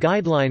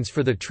 Guidelines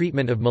for the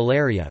Treatment of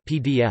Malaria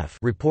PDF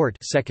report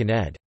 2nd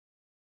ed.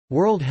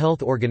 World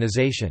Health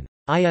Organization.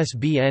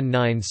 ISBN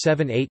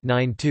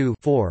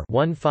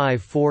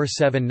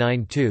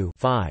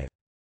 978-92-4-154792-5.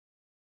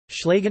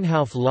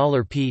 Schlagenhoff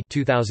Lawler P.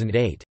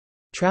 2008.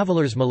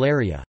 Traveler's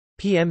Malaria.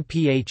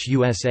 PMPH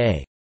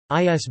USA.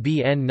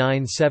 ISBN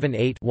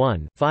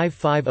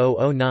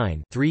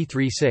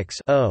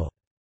 978-1-55009-336-0.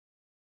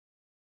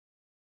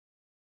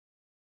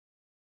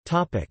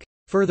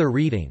 Further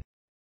reading.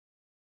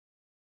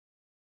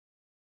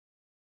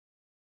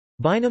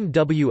 Bynum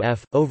W.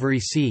 F.,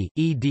 Overy C.,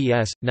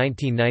 eds.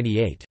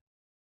 1998.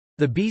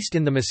 The Beast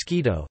in the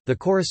Mosquito, The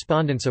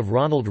Correspondence of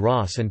Ronald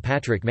Ross and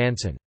Patrick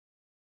Manson.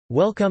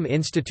 Wellcome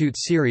Institute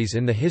Series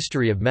in the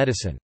History of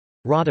Medicine.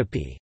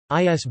 Rodopi.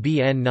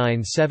 ISBN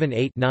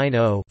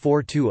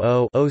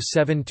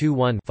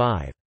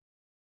 978-90-420-0721-5.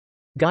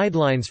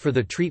 Guidelines for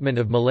the Treatment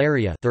of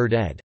Malaria 3rd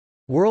ed.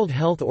 World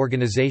Health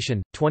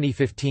Organization,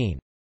 2015.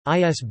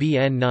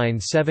 ISBN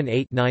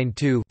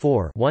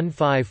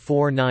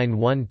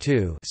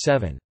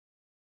 978-92-4-154912-7.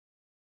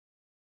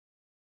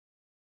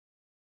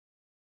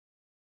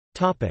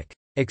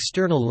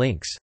 External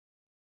links.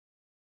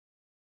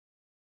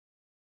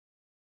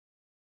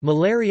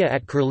 Malaria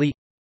at Curlie,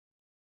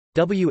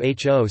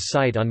 WHO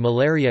site on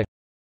malaria,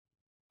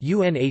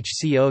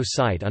 UNHCO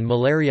site on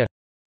malaria,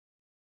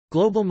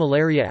 Global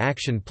Malaria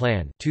Action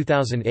Plan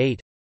 2008,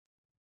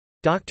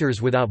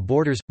 Doctors Without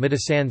Borders –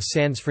 Médecins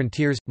Sans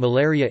Frontières –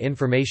 Malaria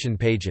information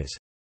pages,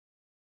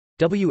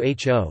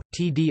 WHO –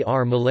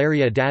 TDR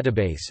Malaria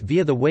database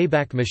via the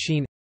Wayback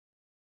Machine,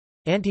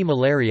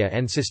 Anti-Malaria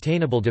and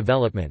Sustainable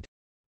Development,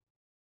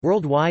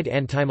 Worldwide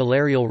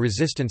Antimalarial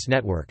Resistance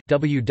Network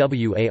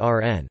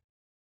WWARN.